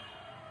เหอะ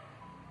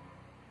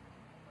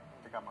มึง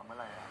จะกลับมาเมื่อ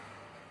ไหร่อะ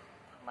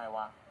ทำไมว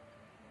ะ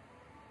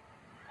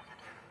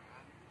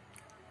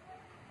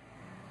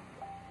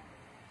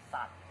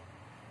สัตว์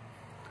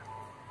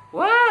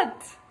What?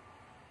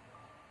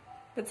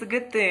 That's a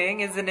good thing,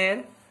 isn't it?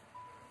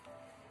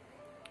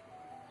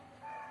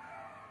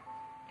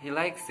 He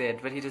likes it,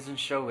 but he doesn't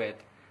show it.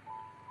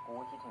 กู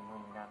คิดถึงมึง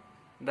เหมือนกัน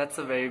That's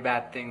a very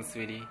bad thing,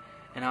 sweetie.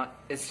 And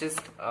it's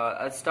just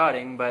a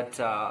starting, but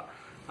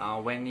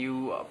when you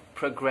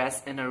progress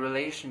in a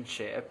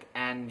relationship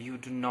and you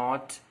do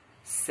not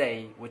say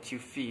what you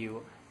feel,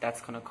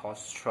 that's gonna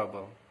cause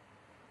trouble.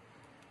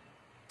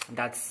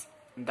 That's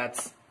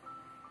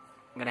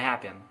gonna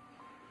happen.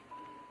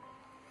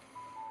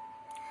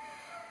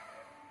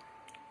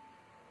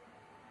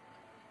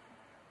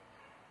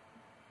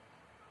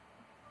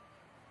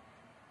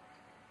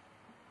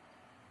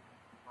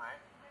 Mày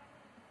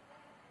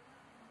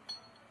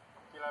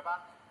กินอะไรปะ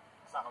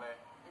สั่งเลย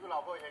นี่กูรอ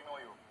พวกเทคโน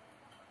อยู่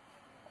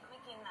ไม่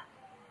กินอ่ะ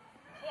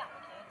แค่อยากมา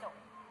เคลียร์ให้จบ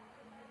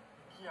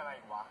ขี้อะไร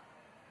อีกวะ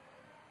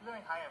เรื่องไ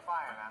อ้ไทยไอ้ฝ้า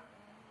ยอะนะ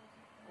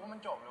กูว่ามัน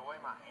จบเลยเว้ย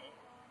ไหม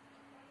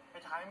ไอ้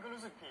ไทยมันก็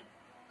รู้สึกผิด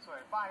ส่วนไ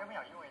อ้ฝ้ายก็ไม่อย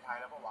ากยุ่งไอ้ไทย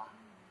แล้วปะวะ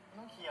มัน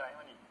ต้องเคลียร์อะไรให้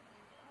มันอีก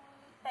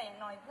แต่อย่าง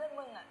น้อยเพื่อน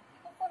มึงอ่ะ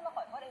ทุกคนมาข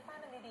อโทษไอ้ฝ้าย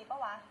มันดีๆปะ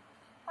วะ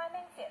ฝ้ายแ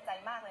ม่งเสียใจ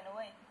มากเลยนะเ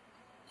ว้ย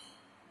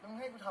แล้วมึง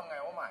ให้กูทำไง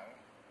วะไหม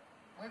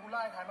มึงให้กูไล่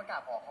ไอ้ไทยมากรา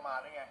บออกเข้ามา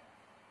ได้ไง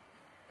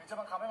หรือจะ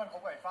บังคับให้มันค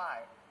บกับไอ้ฝ้าย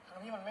ทั้ง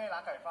ที่มันไม่รั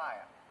กกับไอ้ฝ้าย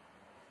อะ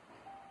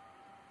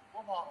ว่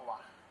าพอเหรอวะ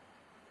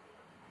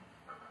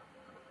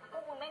พว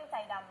กมึงแม่งใจ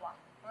ดำว่ะ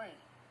เฮ้ย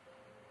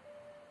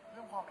เ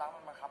รื่องความรักมั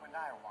นบังคับกันไ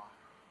ด้เหรอวะ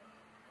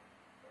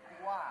กู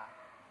ว่า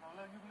เราเ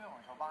ลิกยุ่งเรื่องขอ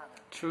งชาวบ้านเถอ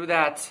ะ True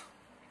that.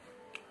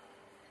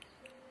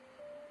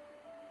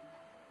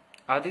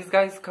 Are these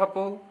guys a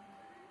couple?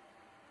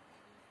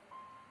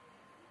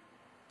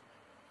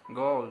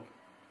 Gold.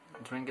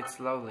 Drink it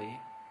slowly.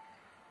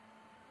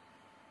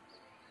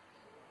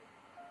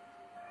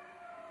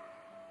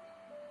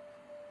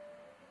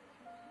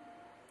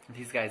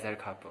 These guys are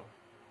a couple.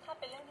 ถ้า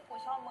เป็นเรื่องที่กู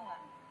ชอบมึงอ่ะ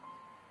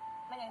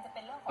มันยังจะเ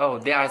ป็นเรื่องของ Oh,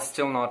 they are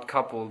still not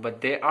couple, but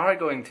they are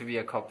going to be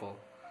a couple.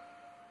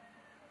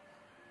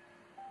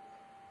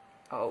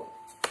 Oh.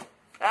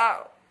 Ow.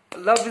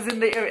 Love is in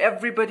the air.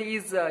 Everybody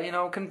is,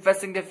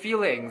 confessing their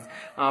feelings.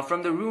 From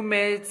the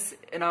roommates,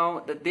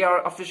 that they are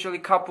officially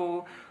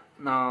couple.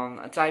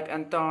 Type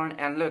and Tharn.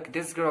 And look,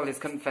 this girl is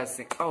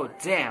confessing. Oh,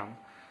 damn.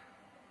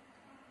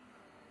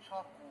 ชอ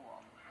บกูเหรอ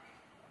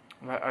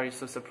Why are you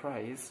so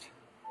surprised?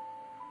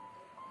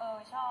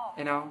 ชอบ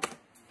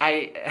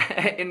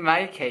In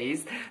my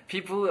case,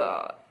 people,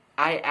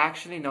 I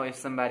actually know if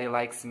somebody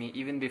likes me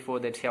even before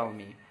they tell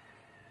me.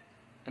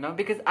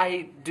 Because I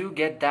do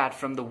get that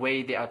from the way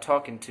they are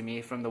talking to me,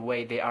 from the way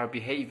they are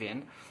behaving,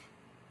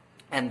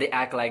 and they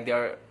act like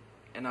they're,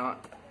 นี่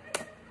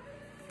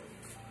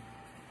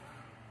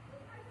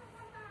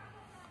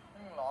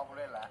มึงล้อกูเ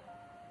ล่นแล้ว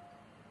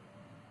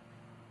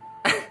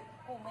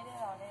กูไม่ได้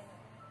รอเล่น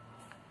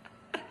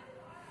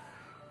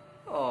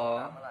Aww.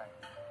 เมื่อไหร่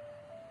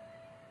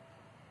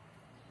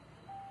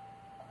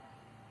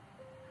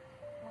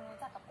มึงรู้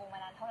จักกับกูมา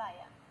นานเท่าไหร่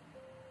อ่ะ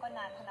ก็น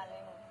านเท่านั้นเล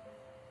ยมึง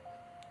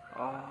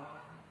Oh.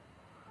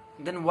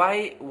 Then why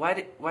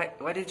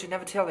did you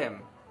never tell him?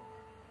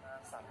 น่า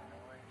สั่นเลยนะ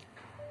เว้ย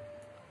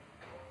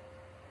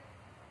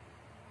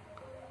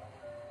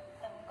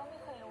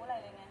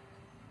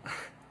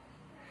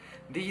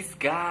These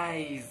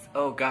guys,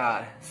 oh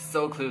god,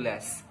 so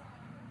clueless.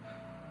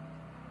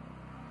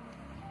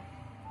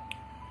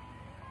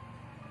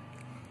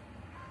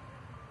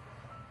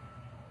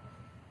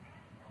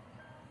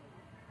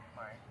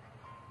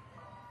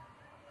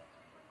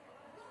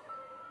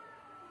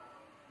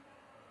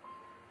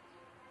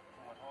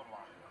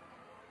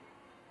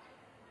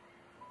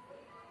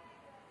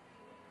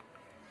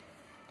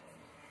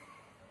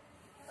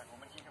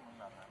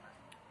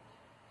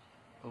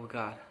 Oh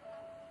god.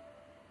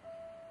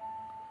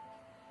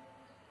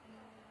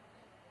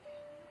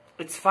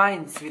 It's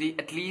fine, sweetie.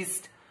 At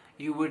least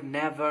you would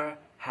never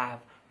have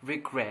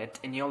regret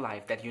in your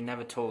life that you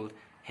never told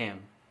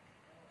him.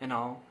 You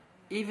know?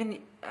 Even,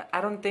 I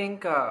don't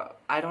think,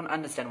 I don't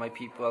understand why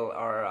people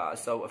are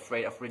so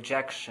afraid of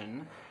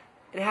rejection.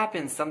 It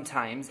happens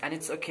sometimes and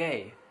it's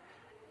okay.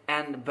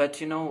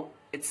 But you know,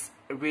 it's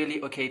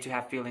really okay to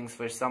have feelings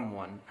for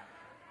someone.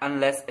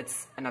 Unless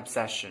it's an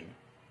obsession.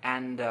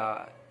 And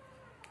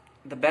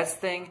the best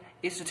thing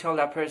is to tell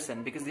that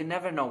person, because you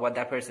never know what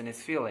that person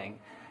is feeling.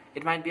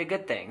 It might be a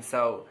good thing.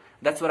 So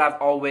that's what I've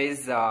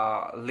always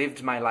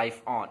lived my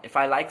life on. If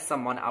I like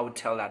someone, I would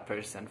tell that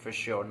person for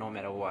sure, no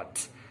matter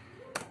what.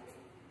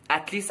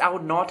 At least I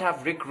would not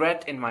have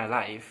regret in my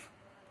life.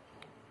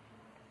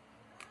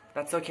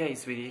 That's okay,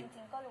 sweetie.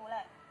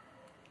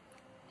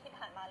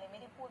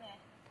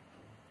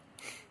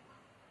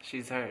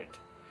 She's hurt.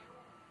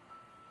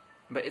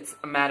 But it's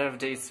a matter of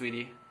days,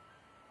 sweetie.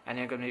 And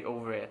you're gonna be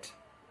over it.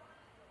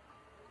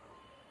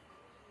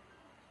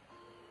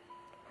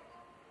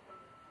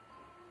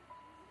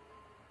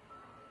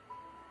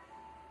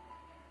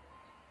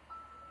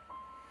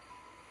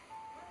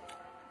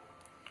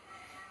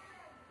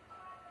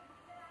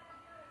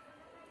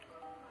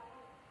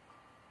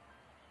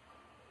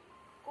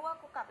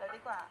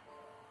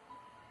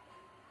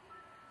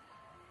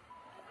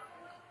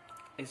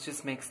 It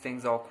just makes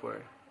things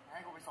awkward.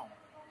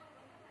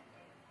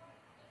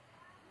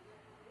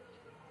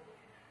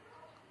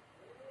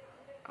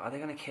 Are they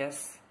gonna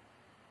kiss?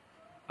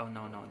 Oh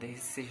no, they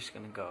say she's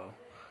gonna go.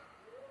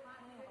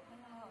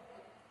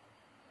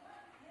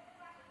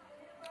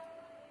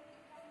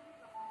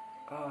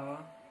 Oh,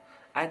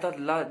 I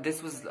thought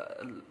this was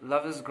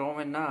love is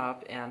growing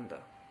up, and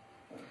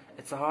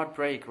it's a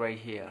heartbreak right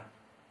here.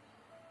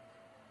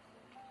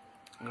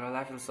 Girl,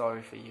 I feel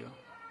sorry for you.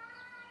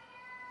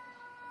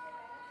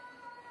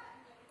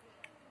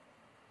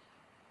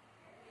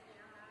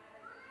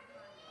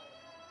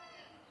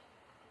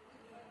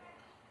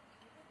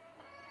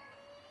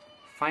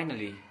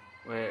 Finally,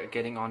 we're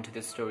getting on to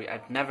this story.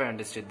 I've never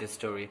understood this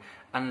story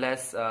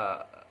unless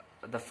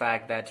the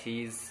fact that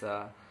he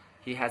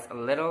has a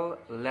little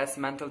less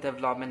mental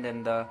development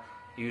than the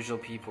usual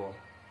people.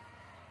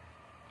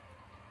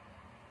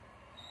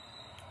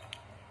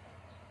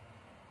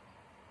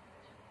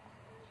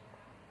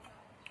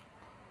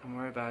 Don't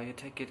worry about it.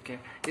 Take good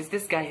care. Is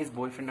this guy his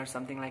boyfriend or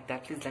something like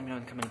that? Please let me know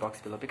in the comment box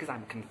below, because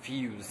I'm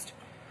confused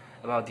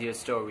about their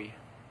story.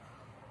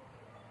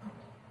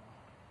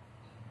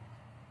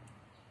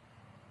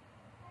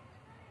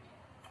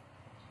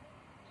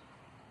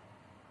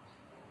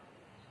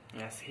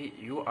 Yes,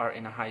 you are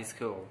in a high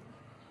school.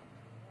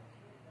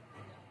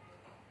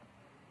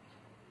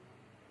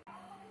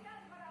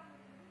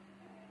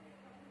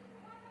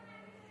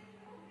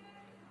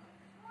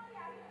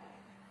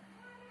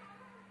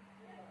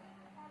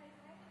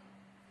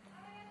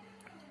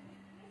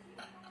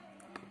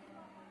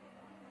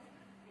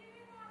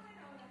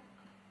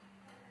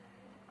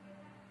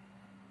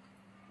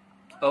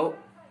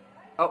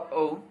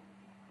 Oh.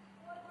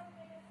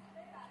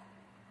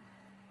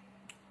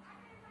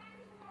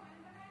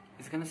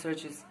 He's gonna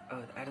search his...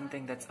 Oh, I don't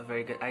think that's a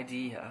very good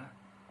idea.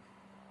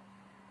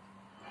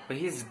 But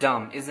he's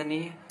dumb, isn't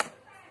he?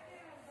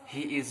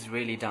 He is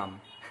really dumb.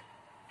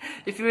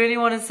 If you really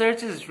want to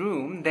search his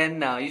room,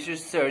 then you should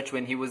search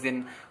when he was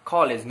in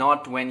college,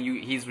 not when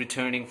he's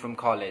returning from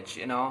college,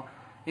 you know?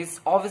 He's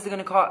obviously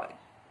gonna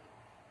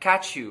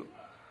catch you.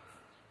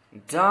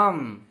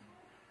 Dumb.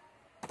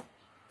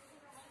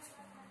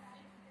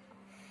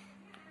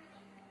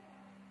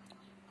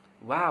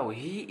 Wow,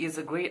 he is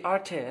a great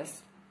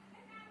artist.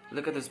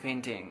 Look at those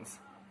paintings.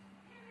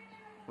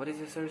 What is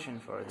he searching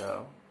for,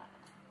 though?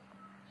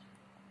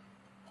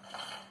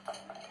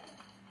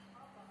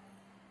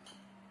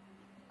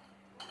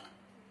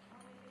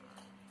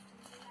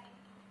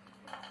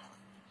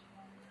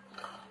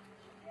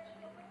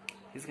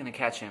 He's gonna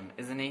catch him,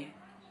 isn't he?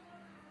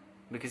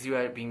 Because you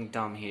are being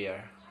dumb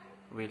here.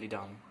 Really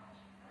dumb.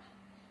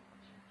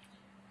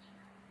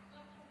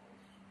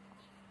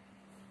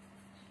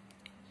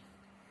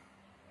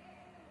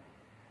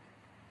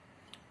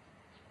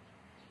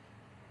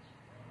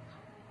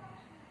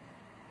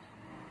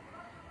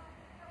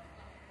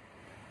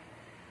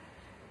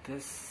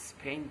 This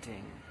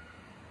painting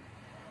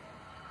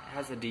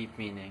has a deep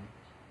meaning.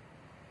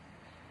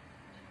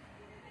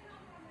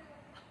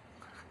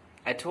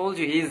 I told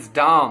you he's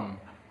dumb.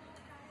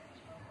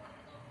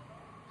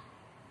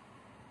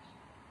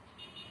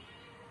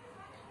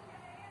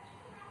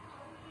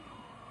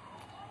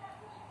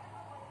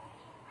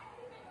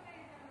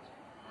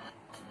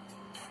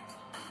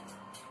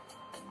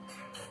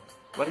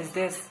 What is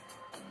this?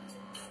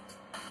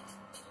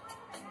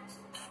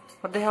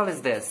 What the hell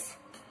is this?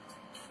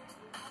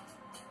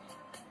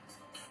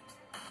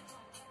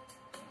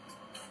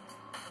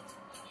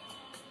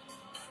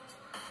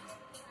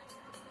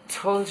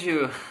 Told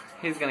you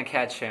he's gonna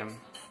catch him.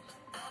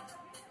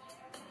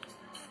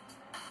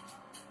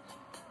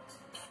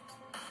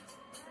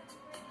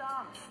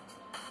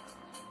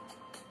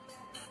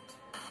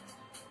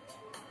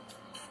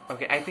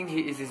 Okay, I think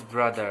he is his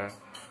brother,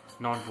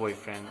 not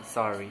boyfriend.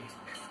 Sorry.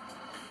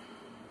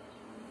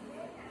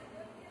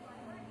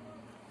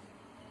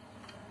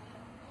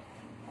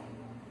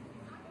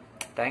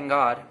 Thank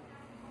God.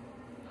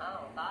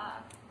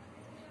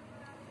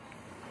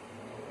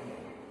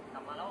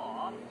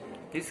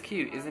 He's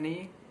cute, isn't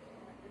he?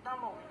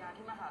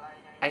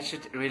 I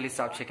should really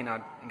stop checking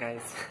out,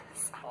 guys.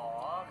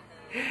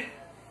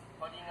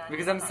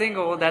 Because I'm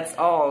single, that's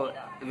all.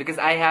 Because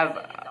I have,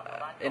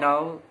 you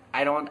know,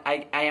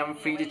 I am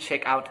free to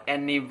check out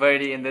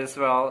anybody in this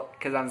world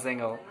because I'm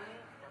single.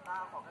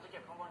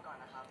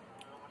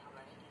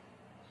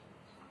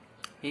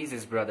 He's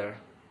his brother.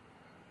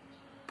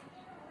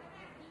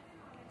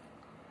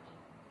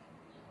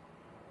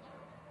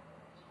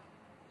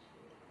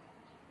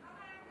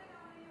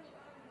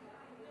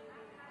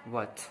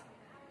 What?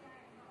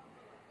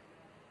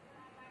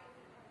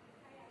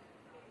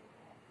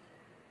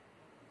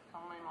 ท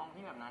ำไมมอง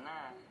พี่แบบนั้นน่ะ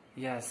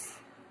Yes.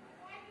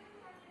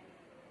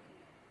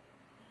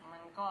 มั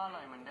นก็อร่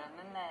อยเหมือนเดิม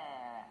นั่นแหละ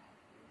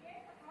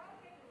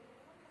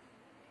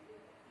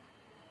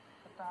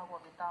ต้ากลัว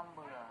พี่ตั้มเ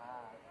บื่อ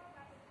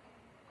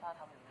ต้า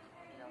ทำอย่างนี้ค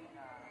นเดียว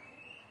นะ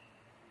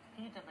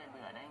พี่จะไปเ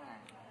บื่อได้ไง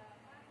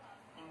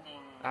จริง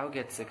ๆ I'll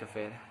get sick of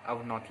it. I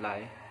would not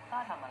lie. ต้า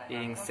ทำอะไร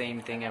Eating same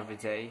thing every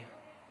day.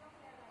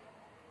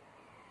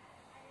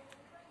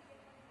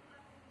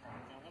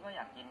 จริงๆพี่ก็อ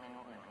ยากกินเมนู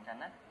อื่นเหมือนกัน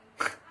นะ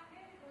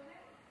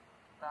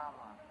ต้า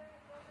มา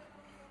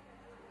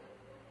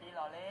พี่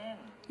ล้อเล่น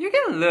You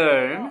can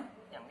learn.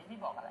 อย่างที่พี่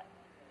บอกกันแหละ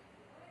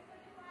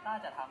ต้า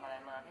จะทำอะไร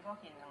มาพี่ก็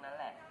กินทั้งนั้น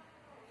แหละ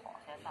ขอ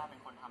แค่ต้าเป็น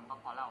คนทำก็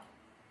พอแล้ว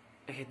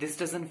Okay, this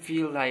doesn't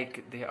feel like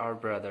they are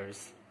brothers.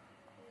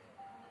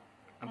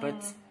 But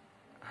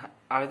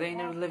are they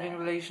in a living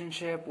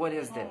relationship? What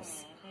is this?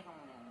 ที่โรง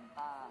เรียน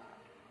ต้า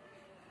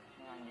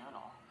งานเยอะหร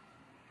อ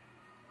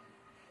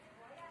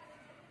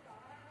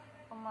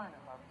ทำไมน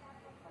ะครับ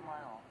ทำไม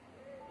หรอ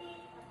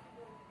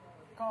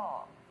ก็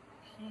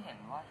พี่เห็น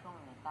ว่าช่วง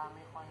นี้ต้าไ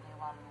ม่ค่อยได้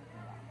วาดรูปเล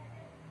ย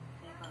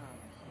พี่ก็เลย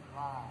คิด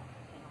ว่า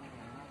ที่โรงเ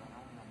รียนน่าจะต้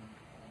องมี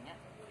อย่างเงี้ย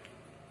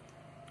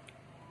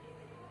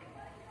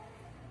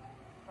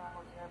ต้าเข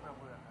าแค่เ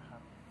บื่อๆนะครั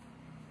บ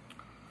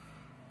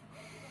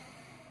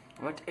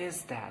What is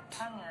that?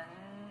 ถ้างั้น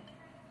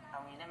เอา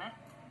งี้ได้ไหม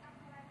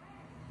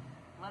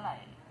เมื่อไหร่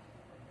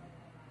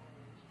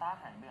ต้า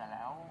หายเบื่อแ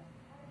ล้ว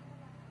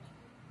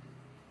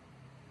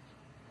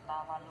ต้า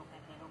วาดรูปให้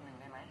พี่รูปหนึ่ง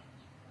ได้ไหม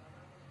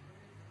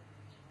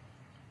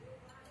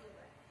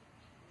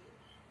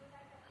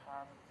ครั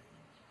บ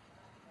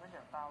ไม่เ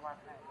ดี๋ยวต้าวาด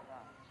ให้ก็ได้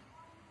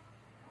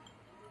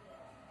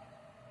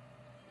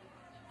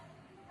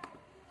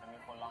จะมี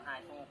คนร้องไห้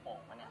สู้โป่ง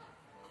ปะเนี่ย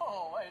โอ้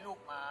ยลูก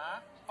หมา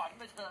ฝัน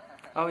ไปเถอะ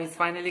Oh, he's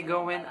finally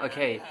going?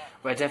 Okay,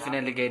 we're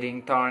definitely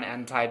getting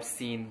TharnType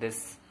scene this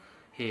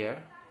here.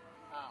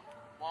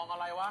 มองอะ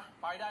ไรวะ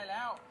ไปได้แ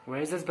ล้ว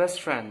Where is his best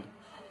friend?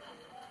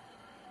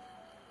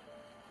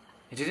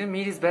 He didn't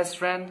meet his best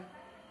friend?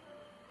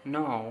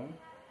 No.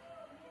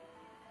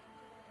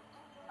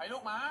 ไอ้ลู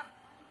กหมา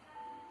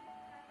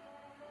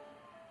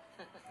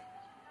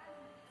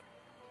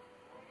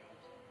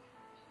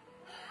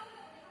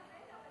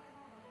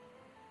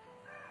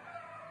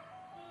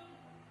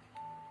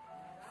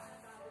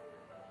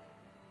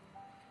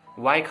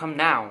Why come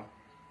now?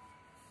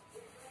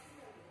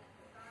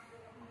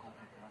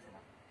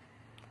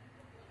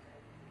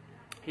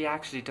 He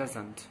actually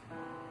doesn't.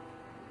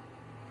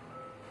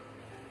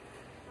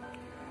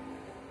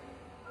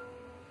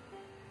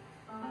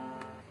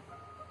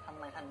 ทำ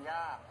ไมธัญญ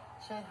า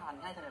เชื่อทาน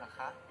ง่ายจังเลยเหรอ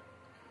คะ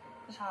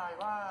พี่ชาย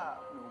ว่า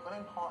หนูก็เ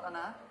ล่นเพราะแล้ว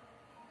นะ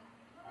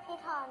พี่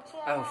ทอนเชื่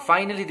อ Oh,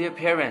 finally their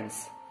parents.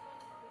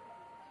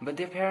 But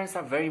their parents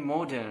are very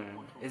modern,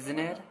 isn't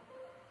it?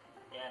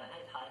 แกนะให้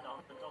ทายน้อง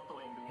เป็นเจ้าตัว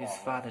เองดู His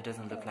father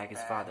doesn't look like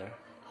his father.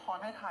 ทอน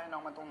ให้ทายน้อ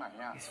งมันตรงไหน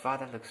อ่ะ His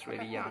father looks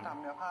really พูด young. ตาม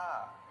เนื้อผ้า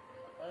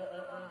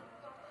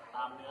ต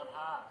ามเนื้อ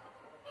ผ้า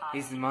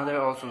His mother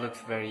also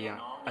looks very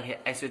young. Okay,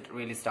 I should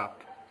really stop.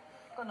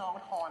 ก็น้อง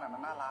ทอนอ่ะมั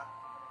นน่ารัก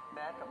แด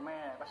ดกับแม่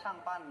ก็ช่าง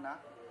ปั้นนะ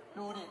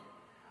ดูดิ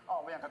ออ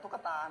กมาอย่างกับตุ๊ก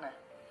ตาเนี่ย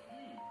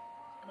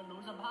มันรู้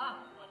สภาพ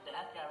ว่าแด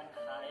ดแกเป็นใค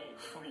ร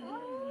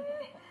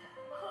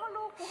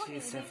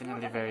She's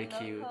definitely very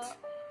cute.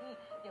 นี่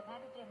เดี๋ยวแม่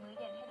ไปเตรียมมื้อ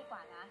เย็นให้ดีกว่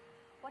านะ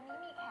วันนี้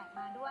มีแขก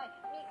มาด้วย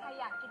มีใคร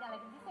อยากกินอะไร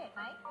เป็นพิเศษไห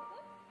ม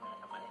แม่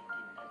ทำอะไร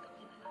กินกันก็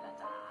กินอาหารละ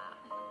จ้า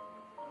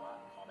หรือว่า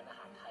ขอเป็นอา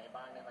หารไทย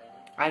บ้างได้ไหม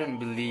I don't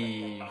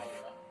believe.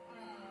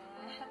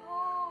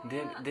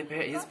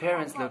 His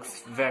parents looks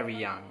very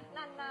young.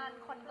 นาน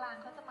ๆ คนกลาง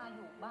เขาจะมาอ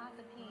ยู่บ้าน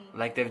สักที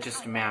Like they've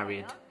just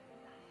married.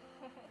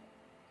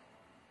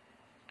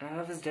 And I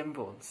love his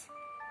dimples.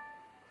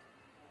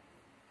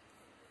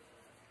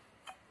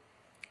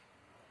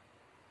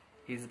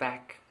 He's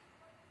back.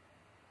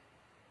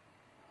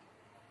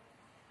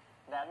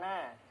 แดดแม่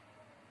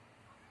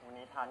วัน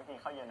นี้ทานไม่กิน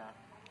ข้าวเย็นนะ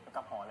แล้วก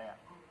ลับหอเลยอ่ะ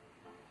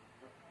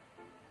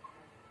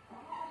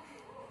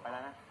ไปแล้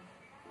วนะ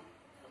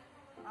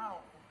อ้าว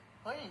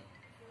เฮ้ย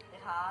ไอ้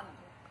ทาน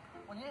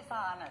วันนี้ไอ้ซ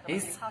านอ่ะจะไป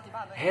กินข้าวที่บ้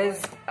านด้วย His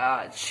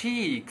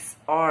cheeks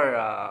are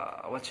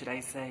what should I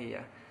say?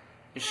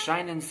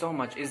 Shining so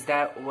much. Is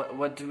that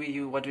what do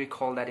we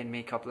call that in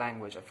makeup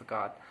language? I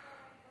forgot.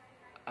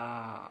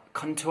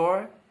 Contour.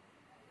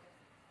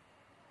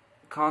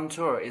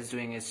 Contour is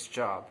doing its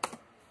job.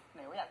 ไห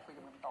นว่าอยากคุย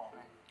กับมึงต่อไ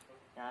ง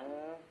งั้น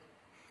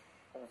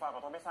ผมฝากขอ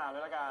โทษพี่ซานด้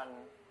วยละกัน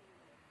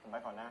ผมไป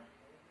ก่อนนะ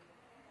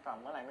กลับ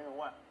เมื่อไหร่ไม่รู้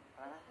อ่ะไป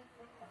แล้วนะ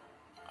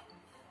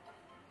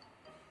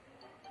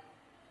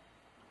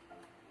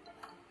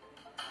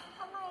ท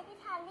ำไมพี่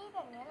ทานรีบแบ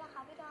บนี้ล่ะค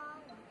ะพี่ดอน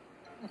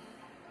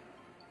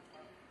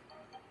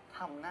ท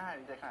ำหน้า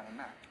ดีใจขนาดนั้น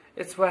น่ะ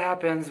It's what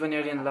happens when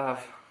you're in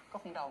love. ก็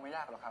คงเดาไม่ย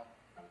ากหรอกครับ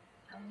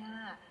เอาหน้า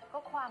ก็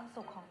ความ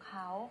สุขของเข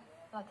า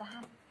เราจะห้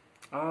าม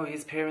Oh,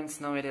 his parents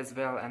know it as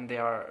well and they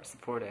are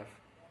supportive.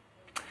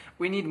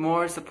 We need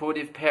more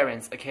supportive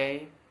parents, okay?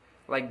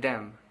 Like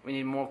them. We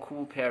need more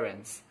cool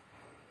parents.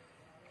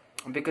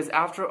 Because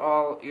after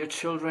all, your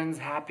children's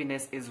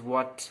happiness is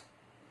what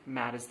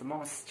matters the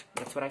most.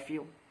 That's what I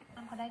feel.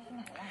 เขาได้ที่ไห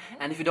นล่ะ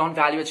And if you don't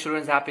value your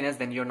children's happiness,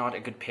 then you're not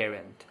a good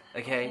parent,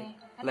 okay?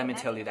 Let me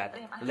tell you that.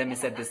 Let me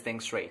set this thing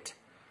straight.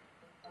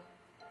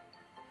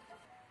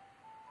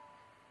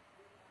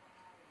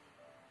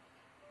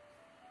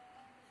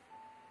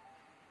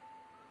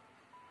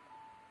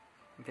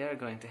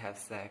 They're going to have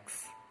sex.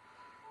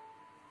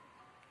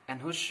 And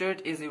whose shirt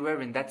is he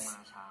wearing? That's ม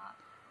าช้า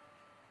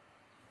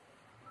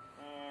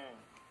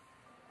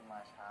มา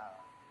ช้า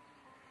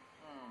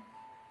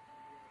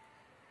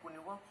กูนึ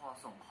กว่าพอ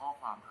ส่งข้อ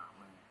ความหา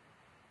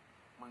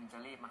มึงจะ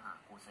รีบมาหา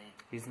กูซิ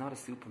he's not a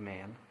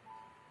Superman.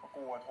 ก็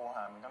กูโทรห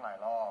ามึงตั้งหลาย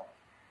รอบ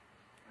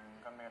มึง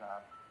ก็ไม่รั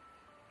บ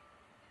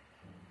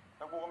แ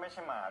ล้วกูก็ไม่ใ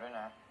ช่หมาด้วย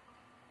นะ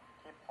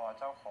ที่พอ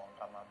เจ้าของ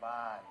กลับมาบ้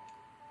าน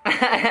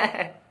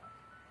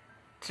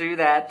True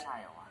that. ใช่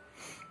เหรอวะ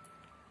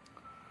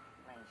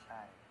ไม่ใช่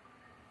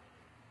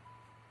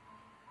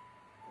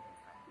กูเป็น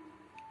แฟน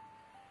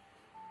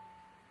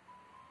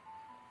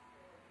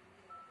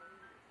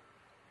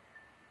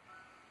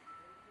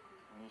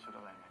นี่ชุดอ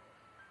ะไรเนี่ย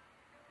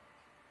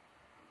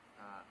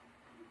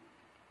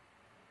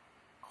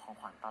ของ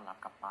ขวัญต้อนรับ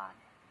กลับบ้าน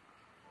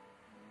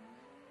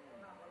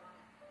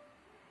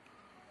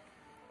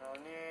แล้ว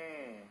นี่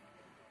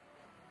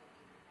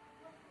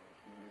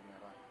ลืมอะไ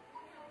รวะ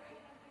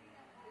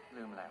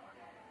ลืมอะไรวะ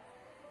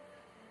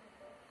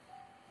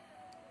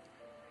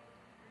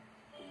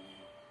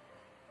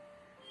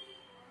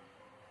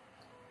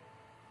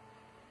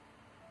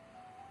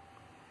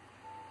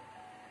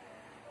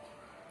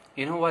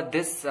You know what?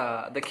 This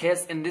the kiss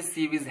in this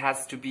series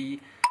has to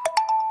be.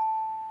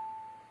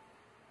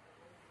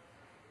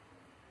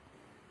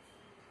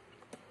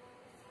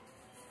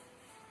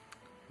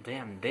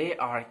 Damn, they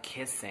are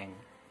kissing.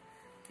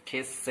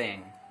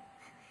 Kissing.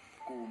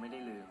 กูไม่ได้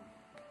ลืม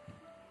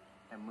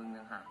แต่มึง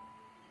ต่างหาก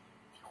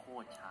ที่โค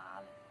ตรช้า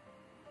เลย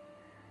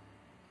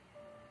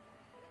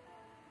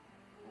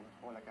กูโท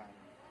ษละกัน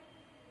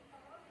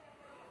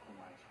กู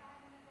มาช้า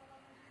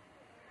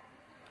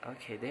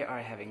Okay, they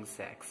are having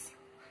sex,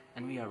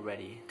 and we are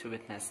ready to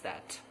witness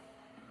that.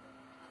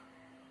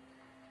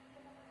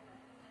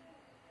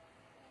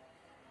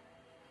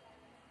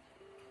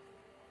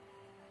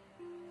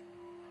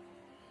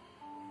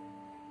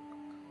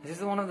 This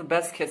is one of the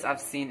best kiss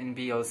I've seen in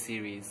BO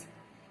series.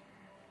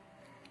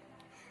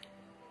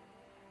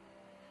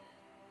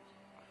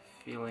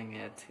 Feeling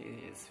it, he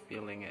is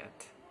feeling it.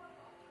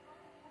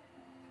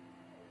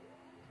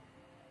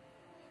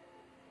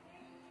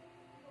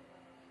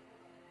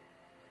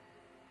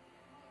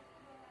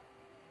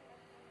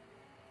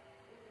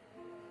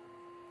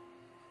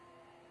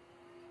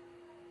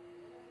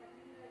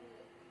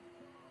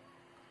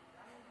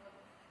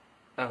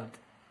 Oh,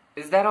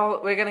 is that all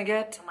we're gonna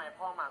get? ทำไม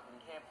พ่อมากรุง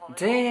เทพพ่อไม่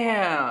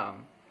Damn!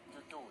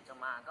 จู่ๆจะ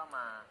มาก็ม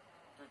า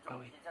จู่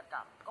ๆที่จะก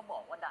ลับก็บอ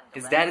กว่าดันจะ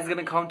His dad is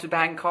gonna come to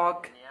Bangkok.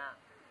 เนี้ย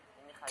ไ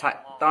ม่มีใคร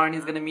Tharn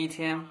is gonna meet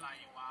him. อะไร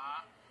วะ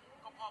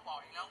ก็พ่อบอก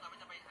อีกแล้วไงว่า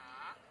จะไปหา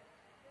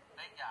แล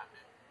ะอีกอย่างห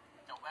นึ่ง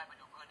จะแวะไป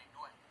ดูเพื่อนอีก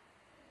ด้วย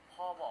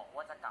พ่อบอก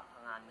ว่าจะกลับพั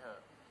งงานเถอะ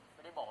ไ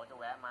ม่ได้บอกว่าจะ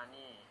แวะมา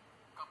นี่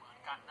ก็เหมือน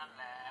กันนั่นแ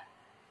หละ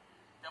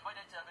จะไม่ไ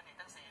ด้เจอกันอีก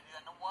ตั้ง4 เดือ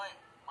นนะเว้ย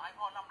มาให้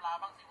พ่อล่ำลา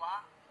บ้างสิวะ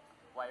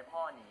ไว้พ่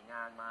อหนีง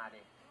านมา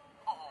ดิ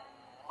โอ้โห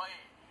เฮ้ย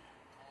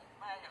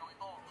แม่อย่างไอ้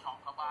โต้งช็อก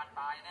กระบาล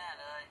ตายแน่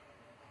เลย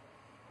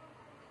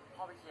พ่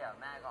อไปเคลียร์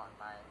แม่ก่อน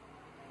ไป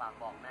ฝาก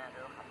บอกแม่ด้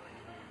วยขับรถ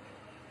ดี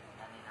ๆแ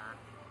ค่นี้นะ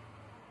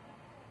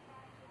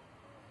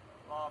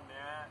รอบเ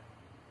นี้ย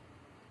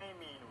ไม่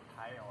มีหนูไท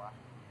ยเหรอวะ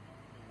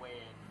เว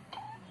ร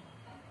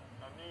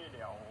แล้วนี่เ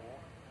ดี๋ยว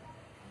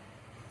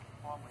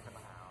พ่อมึงจะม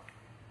าหา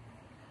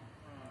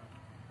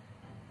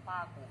ป้า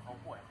กูเขา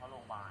ป่วยเข้าโร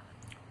งพยาบาล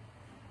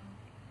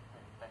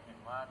แต่เห็น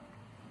ว่า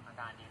อา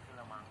การดีขึ้นแ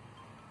ล้วมั้ง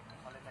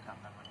เขาเลยจะกลับ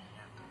กันวันนี้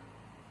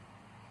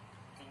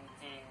จ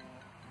ริง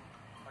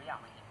ๆเขาอยาก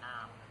มาเห็นหน้า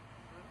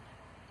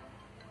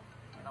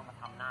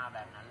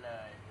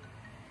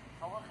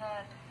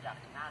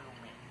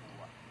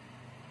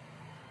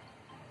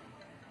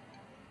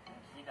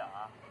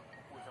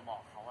กูจะบอ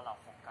กเขาว่าเรา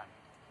คบกัน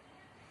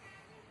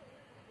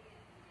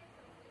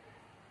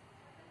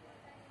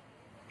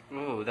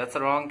Ooh, that's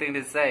the wrong thing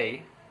to say.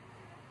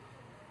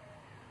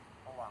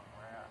 ก็หวังไ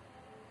ว้อะ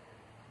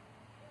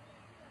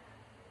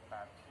แบ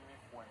บที่ไม่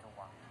ควรจะห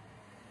วัง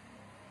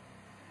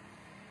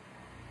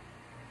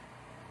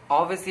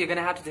Obviously, you're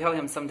gonna have to tell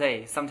him someday,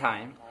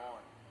 sometime. โ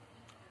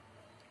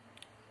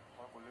ท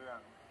ษกูเรื่อง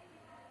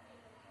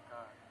ก็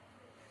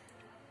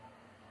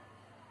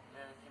เ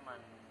รื่องที่มัน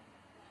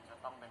จะ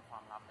ต้องเป็นควา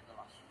มลับไปตล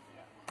อดชีวิต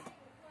อะ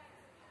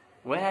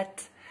What?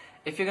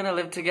 If you're gonna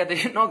live together,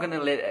 you're not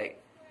gonna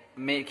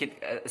make it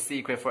a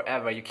secret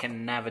forever. You can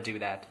never do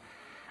that.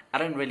 I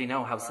don't really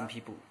know how some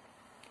people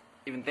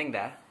even think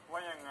that. ว่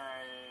ายังไง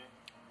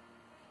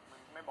มึ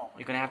งไม่บอก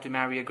You're gonna have to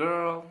marry a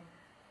girl.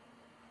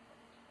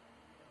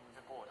 มึงจ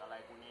ะโกรธอะไร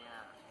กูเนี่ย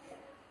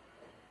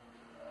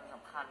มันส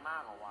ำคัญมา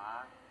กเหรอวะ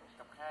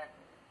กับแค่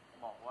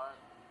บอกว่า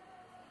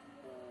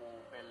กู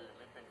เป็นหรือ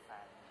ไม่เป็นแฟ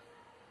น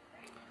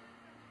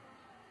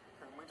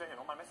ถึงมึงจะเห็น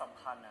ว่ามันไม่ส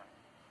ำคัญน่ะ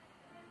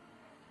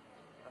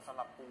แต่สำห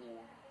รับกู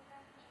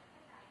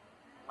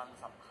มัน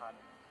สำคัญ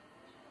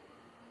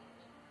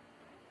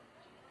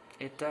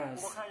It กู does.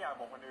 ก็แค่อยาก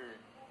บอกคนอื่น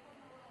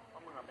ว่า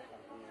มึงเป็นขอ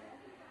งกู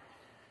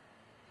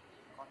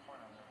ก็เท่า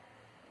นั้นเลย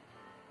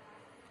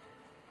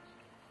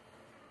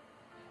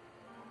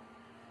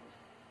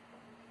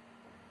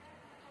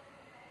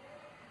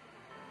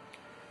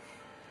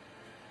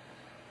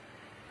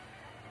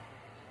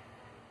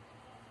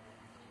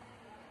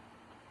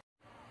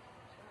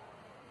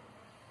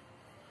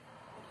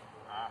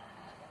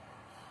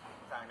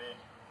สั่งดิ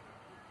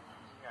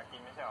อยากกิน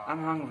ไม่ใช่หรอ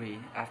I'm hungry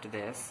after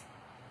this.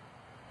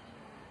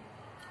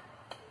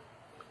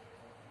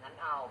 งั้น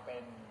เอาเป็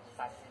นซ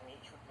าชิมิ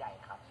ชุดใหญ่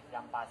ครับย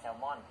ำปลาแซล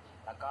มอน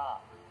แล้วก็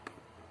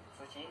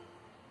ซูชิ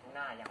ทู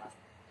น่าอย่างละ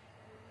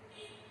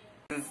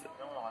This-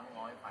 ต้องร้อน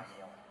ง้อยฝ่ายเดี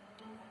ยว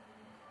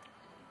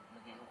เมื่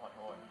อกี้กูขอโ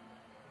ทษ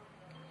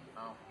เอ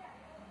า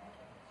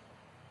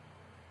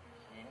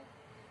กิน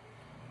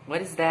What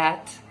is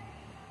that?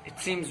 It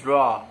seems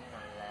raw.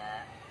 นั่นแหละ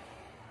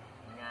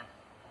นี่ไง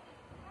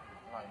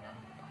อร่อยนะ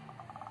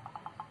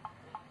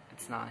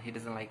It's not. He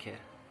doesn't like it.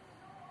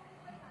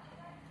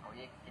 เอา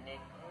อีกกินอี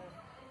ก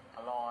อ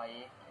ร่อย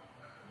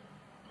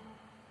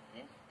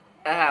กิน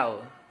Ow.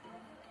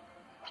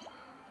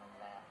 นั่น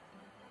แหละ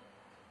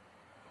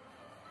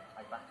ไป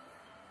ปะ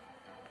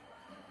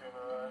เอ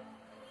อ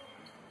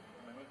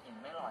มันไม่กิน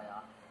ไม่อร่อยเหร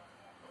อ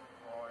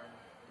โอ้ย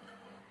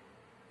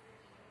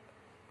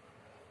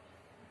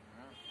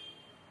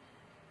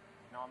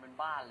นอนเป็น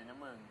บ้านเลยนะ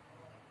มึง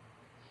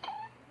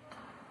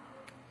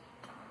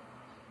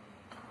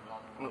ลอ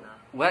งดูนะ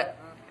What?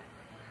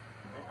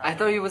 I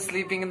thought he was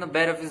sleeping in the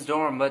bed of his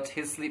dorm, but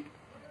he's sleep.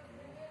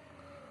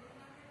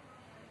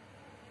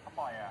 ถ้า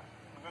ปล่อยอ่ะ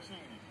มันก็ชิ่ง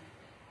ดิ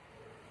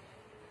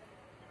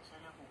ไม่ใช่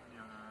เรื่องกูคนเดี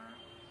ยวนะ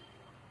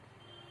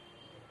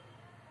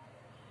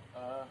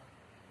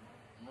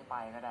ไม่ไป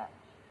ก็ได้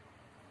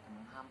แต่มึ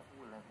งห้ามพู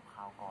ดเลยพวกเข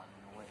าก่อน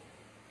นะเว้ย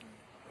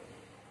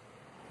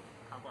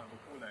คราวก่อนกู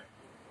พูดเลย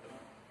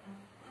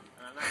อั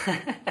นนั้นน่ะ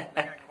ไม่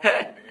งั้นกูก็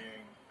พูดเอ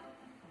ง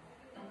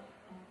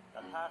แต่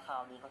ถ้าครา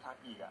วนี้เขาทัก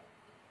อีกอ่ะ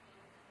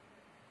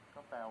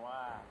ก็แปลว่า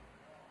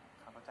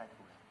เขาเข้าใจ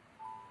กูแล้ว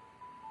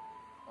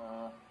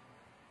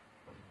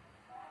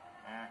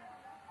นะ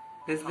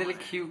These little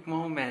cute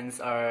moments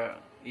are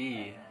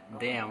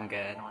damn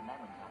good. นอนได้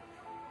เหมือนกัน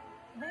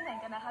ไม่เหมือน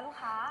กันนะคะลูก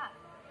ค้า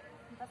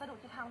วัสดุ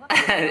ที่ทำก็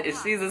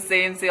She's the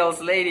same sales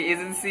lady,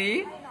 isn't she?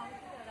 ให้น้องที่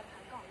เจอกันขา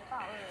ยกล่องหรือเปล่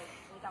า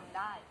มีจำไ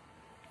ด้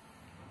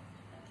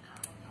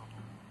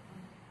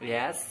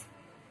Yes.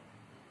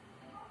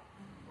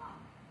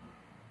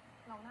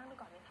 ลองนั่งดู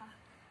ก่อนไหมคะ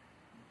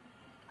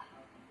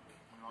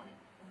มึงนอนดิ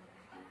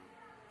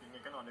ยังไง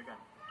ก็นอนด้วยกัน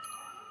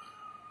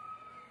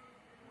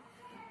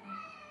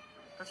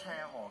ก็แช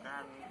ร์หอกั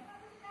น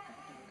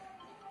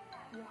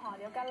อยู่หอ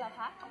เดียวกันเหรอ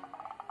คะ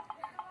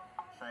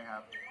ใช่ครั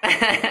บ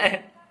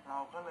เรา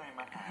ก็เลยม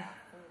าหา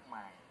คู่ให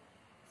ม่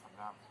สำ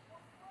หรับ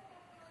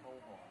เข้า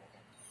หอเลย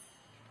กัน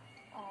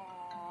อ๋อ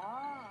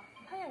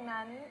ถ้าอย่าง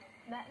นั้น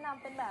แนะน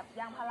ำเป็นแบบ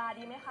ยางพารา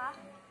ดีไหมคะ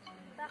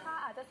ราคา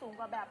อาจจะสูง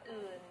กว่าแบบ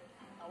อื่น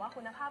แต่ว่า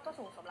คุณภาพก็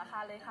สูงสมราคา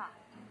เลยค่ะ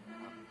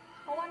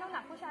เพราะว่าน้ำหนั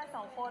กผู้ชาย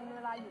2 คนเว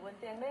ลาอยู่บน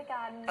เตียงด้วย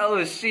กัน Oh,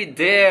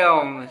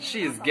 damn.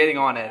 She's getting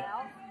on it. แล้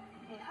ว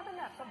หรือถ้าเป็น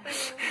แบบสปริง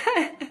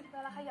เว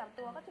ลาขยับ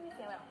ตัวก็จะมีเ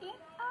สียงแบบอี๊ด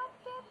อัด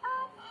เก็ดอั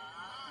ด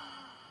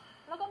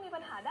แล้วก็มีปั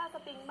ญหาด้านส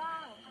ปริงบ้า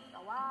ง แ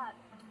ต่ว่า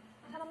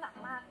ถ้าน้ำหนัก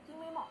มากยิ่ง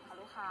ไม่เหมาะค่ะ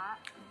ลูกค้า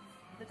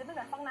หรือจะเป็นแ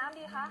บบฟองน้ำ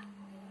ดีคะ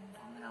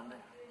น้ำเล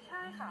ย ใ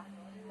ช่ค่ะ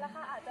ราค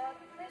าอาจจะ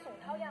ไม่สูง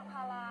เท่ายางพ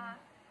ารา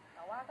แ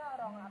ต่ว่าก็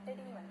รองรับได้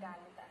ดีเหมือนกัน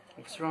แต่จะไ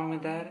ม่ What's wrong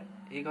with that?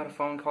 He got a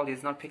phone call,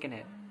 he's not picking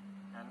it.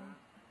 งั้น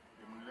เ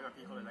ดี๋ยวมึงเลือก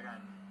พี่เขาเลยแล้วกัน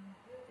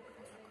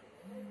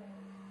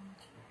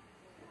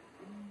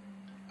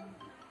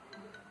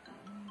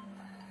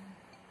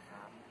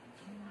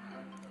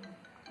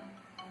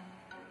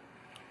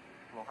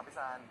โหลครับพี่ซ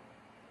าน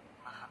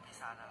มาครับพี่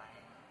ซานอะไร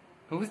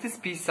Who's this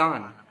Pisan?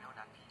 เบี้ยว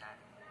ดันพี่ได้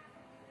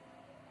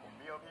ผมเ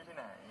บี้ยวพี่ที่ไ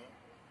หน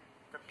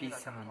ก็พี่รัก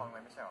กันทองอะไร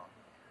ไม่ใช่หรอ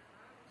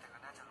แต่ก็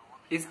น่าจะรู้ว่า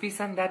พี่ Is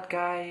Pisan that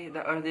guy,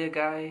 the earlier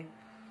guy?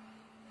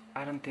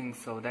 I don't think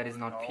so. That is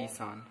not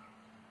Pisan.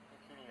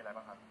 พี่มีอะไร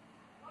บ้างครับ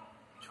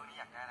ช่วงนี้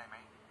อยากได้อะไรไหม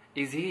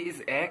Is he his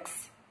ex?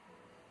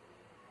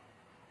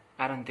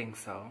 I don't think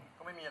so.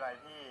 ก็ไม่มีอะไร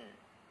ที่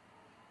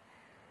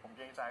ผมเก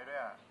รงใจด้วย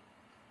อ่ะ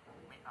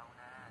ไม่เอาห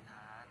น้าท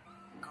าน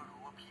ก็รู้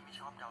ว่าพี่ไม่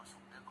ชอบเดาสุ่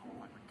มเรื่องของ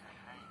ขวัญวันเกิด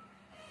ให้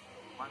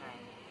ว่าไง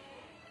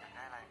อยากไ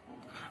ด้อะไร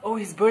Oh,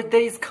 his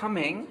birthday is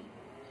coming.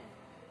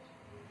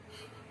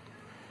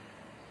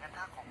 งั้น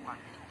ถ้าของขวัญ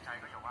ไม่ถูกใจ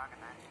ก็อย่าว่ากัน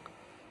นะ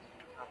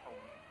ครับผม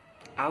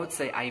I would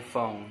say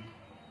iPhone.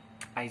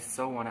 I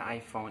so want an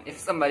iPhone. If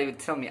somebody would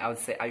tell me, I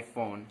would say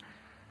iPhone.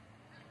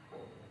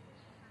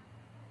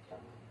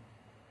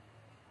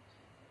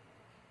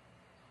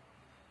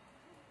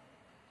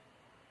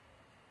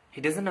 He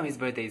doesn't know his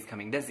birthday is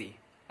coming, does he?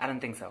 I don't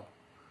think so.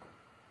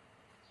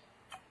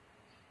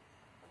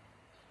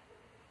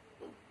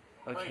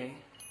 Okay.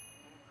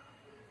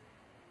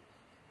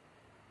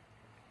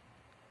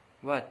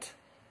 What?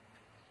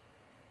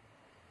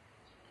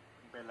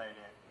 เป็นไรเ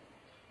นี่ย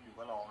อยู่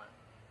ก็ร้องอ่ะ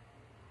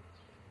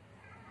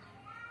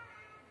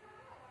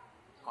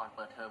ก่อนเ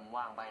ปิดเทอม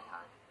ว่างใบท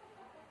าน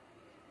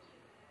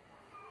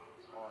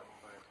ก่อน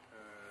เปิดเท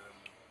อม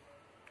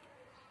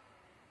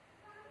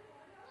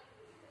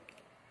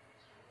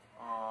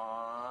อ๋อ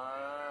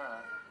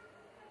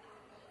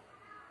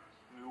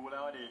รู้แล้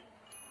วดิ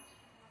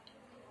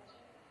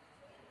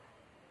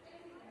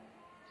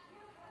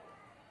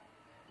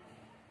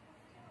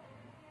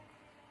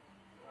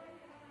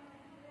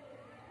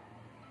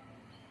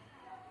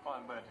ก่อน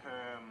เปิดเทอ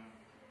ม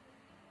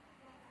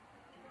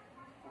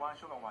ว่าง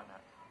ช่วงกลางวันอ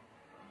ะ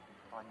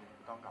ตอนเย็น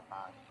ต้องกลับ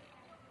บ้าน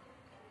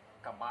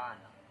กลับบ้าน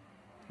เหรอ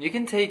You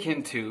can take him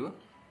too.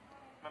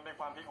 มันเป็น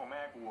ความคิดของแ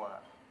ม่กูอ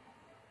ะ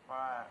ว่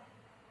า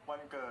วั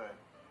นเกิด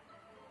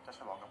จะฉ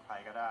ลองกับใคร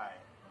ก็ได้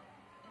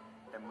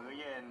แต่มื้อ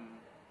เย็น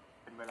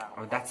เป็นเวลาของ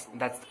Oh,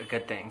 that's a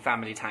good thing.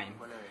 Family time.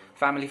 ก็เลย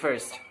Family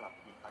first. ต้องกลับ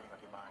อีกครั้งกับ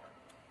ที่บ้าน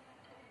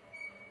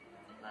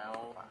แล้ว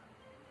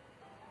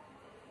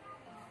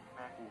แ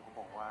ม่กูเขา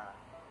บอกว่า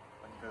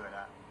วันเกิด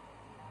อะ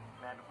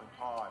แม่เป็นคน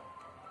ทอด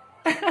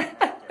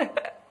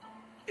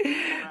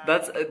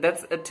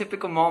That's a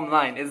typical mom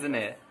line, isn't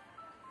it?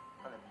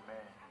 ก็เลยมีแม่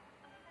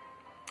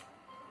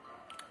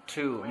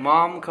True.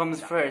 Mom comes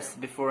first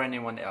before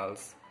anyone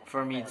else.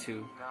 For me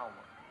too. เง่าอ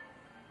ะ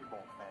ที่บ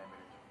อกแฟนไป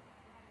เลย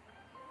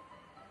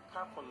ถ้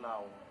าคนเรา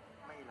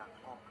ไม่รัก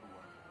ครอบครัว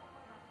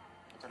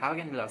จะ How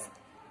can he lose?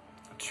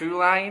 True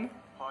line?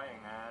 เพราะอย่า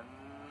งนั้น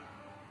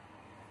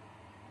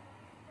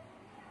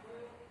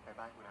ไป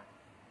บ้านกูนะ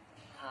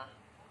ฮะ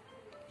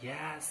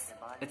Yes.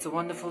 It's a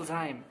wonderful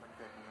time. มันเ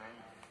กิดยังไง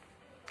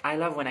I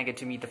love when I get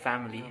to meet the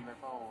family. ไม่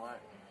เพราะว่า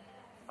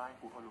บ้าน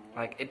กูเขารู้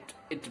Like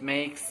it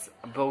makes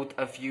both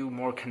of you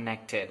more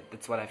connected.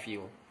 That's what I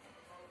feel.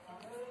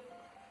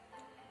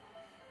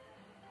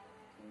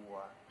 กูอ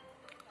ะ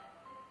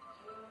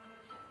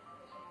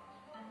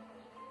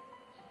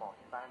บอก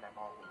ที่บ้านแต่พ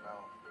อผมแล้ว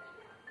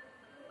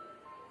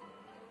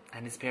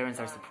And his parents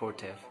are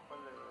supportive. ก็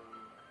เลย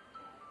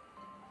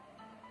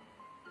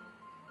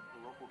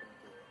รู้ว่ากูเป็น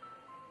เก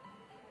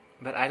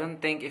ย์ But I don't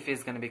think if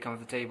he's gonna be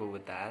comfortable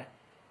with that.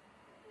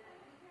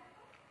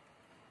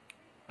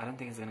 I don't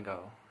think he's gonna go.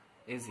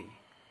 Is he?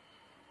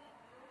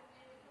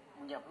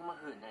 มึงอย่าเพิ่งมา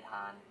หื่นในท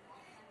าน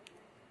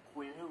คุ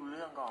ยให้รู้เ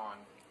รื่องก่อน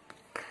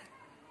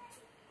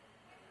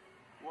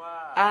ว่า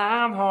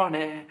I'm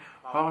horny,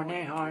 horny,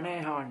 horny,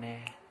 horny.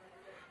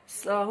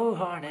 So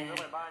horny,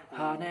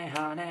 horny,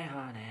 horny,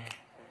 horny.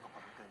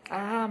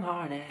 I'm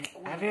horny.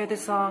 Have you heard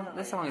this song?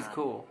 This song is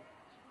cool.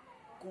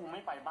 กูไม่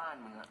ไปบ้าน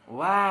มึงอะ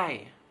Why?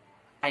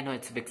 I know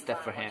it's a big step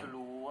for บ้านเขา him. จะ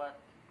รู้ว่า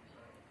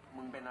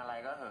มึงเป็นอะไร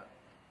ก็เหอะ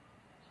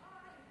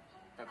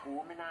แต่กู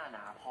ไม่น่าหน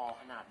าพอ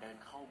ขนาดเดิน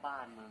เข้าบ้า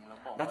นมึงแล้ว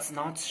บอกว่า That's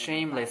not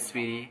shameless,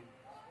 sweetie.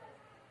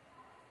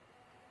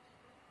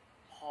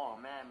 พ่อ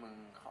แม่มึง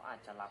เขาอาจ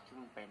จะรับที่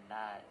มึงเป็นไ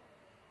ด้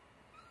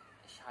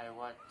ใช่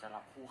ว่าจะ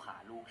รับคู่ขา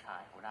ลูกชา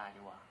ยเขาได้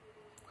ดีกว่า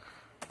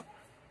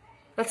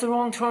That's the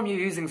wrong term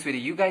you're using,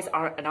 sweetie. You guys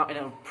are now in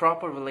a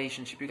proper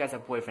relationship. You guys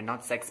are boyfriend,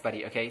 not sex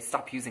buddy, okay?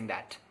 Stop using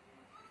that.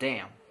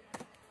 Damn.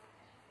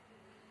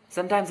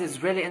 Sometimes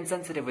he's really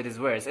insensitive with his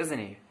words,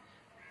 isn't he?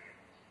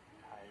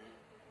 ไทย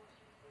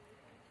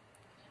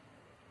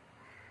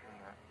มึง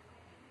อะ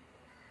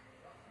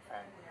แฟ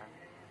นกูนะ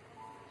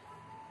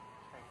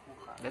ใช่คู่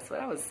ขา That's what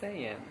I was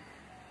saying.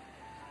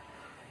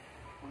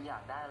 มึงอยา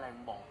กได้อะไรมึ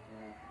งบอกกู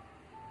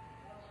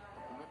แต่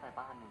กูไม่ไป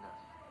บ้านมึงอะ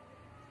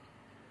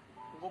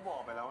กูก็บอ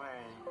กไปแล้วไง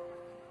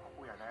ว่า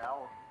กูอยากได้แล้ว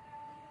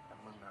แต่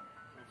มึงอะ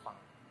ไม่ฟัง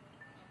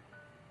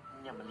มึ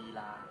งอย่ามาลี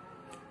ลา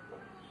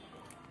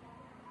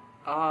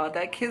Oh,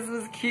 that kiss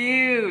was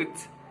cute.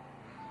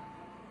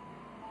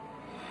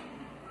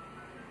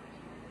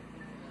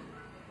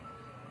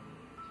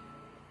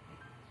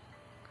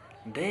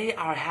 They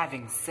are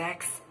having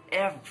sex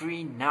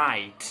every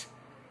night.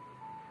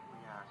 กู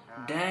อยากได้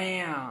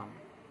Damn.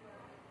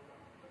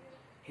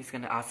 He's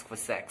gonna ask for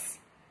sex.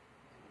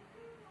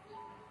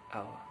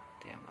 Oh,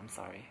 damn, I'm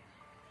sorry.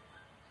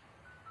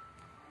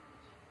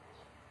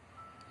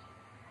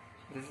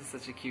 This is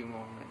such a cute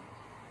moment.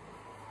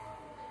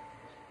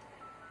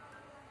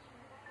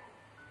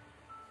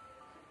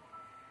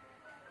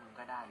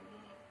 ได้อยู่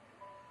นี่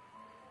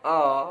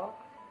Oh.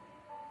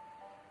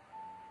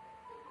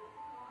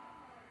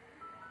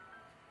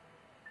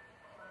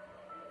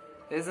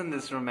 Isn't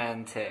this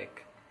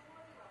romantic?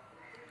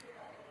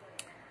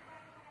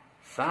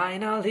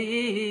 Finally,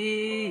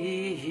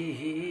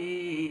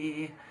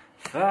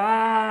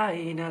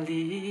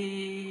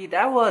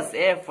 that was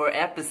it for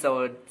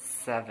episode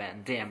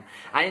 7. Damn,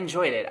 I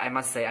enjoyed it. I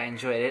must say I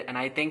enjoyed it, and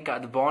I think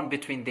the bond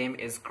between them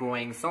is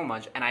growing so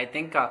much, and I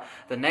think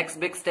the next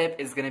big step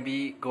is gonna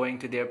be going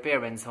to their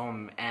parents'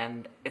 home,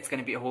 and it's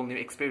gonna be a whole new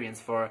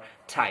experience for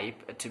Type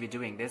to be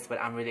doing this. But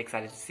I'm really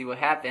excited to see what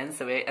happens.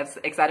 So we're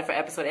excited for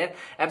episode 8.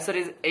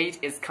 Episode 8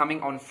 is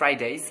coming on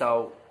Friday, so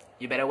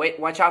you better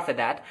watch out for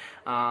that.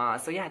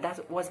 So yeah, that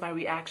was my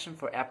reaction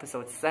for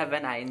episode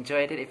 7. I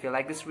enjoyed it. If you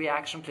like this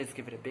reaction, please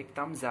give it a big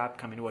thumbs up.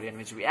 Comment what you want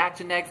me to react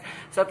to next.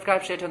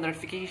 Subscribe, share, turn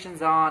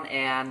notifications on,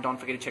 and don't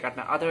forget to check out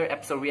my other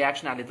episode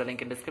reaction. I'll leave the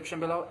link in the description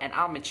below, and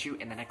I'll meet you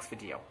in the next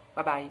video.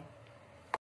 Bye bye.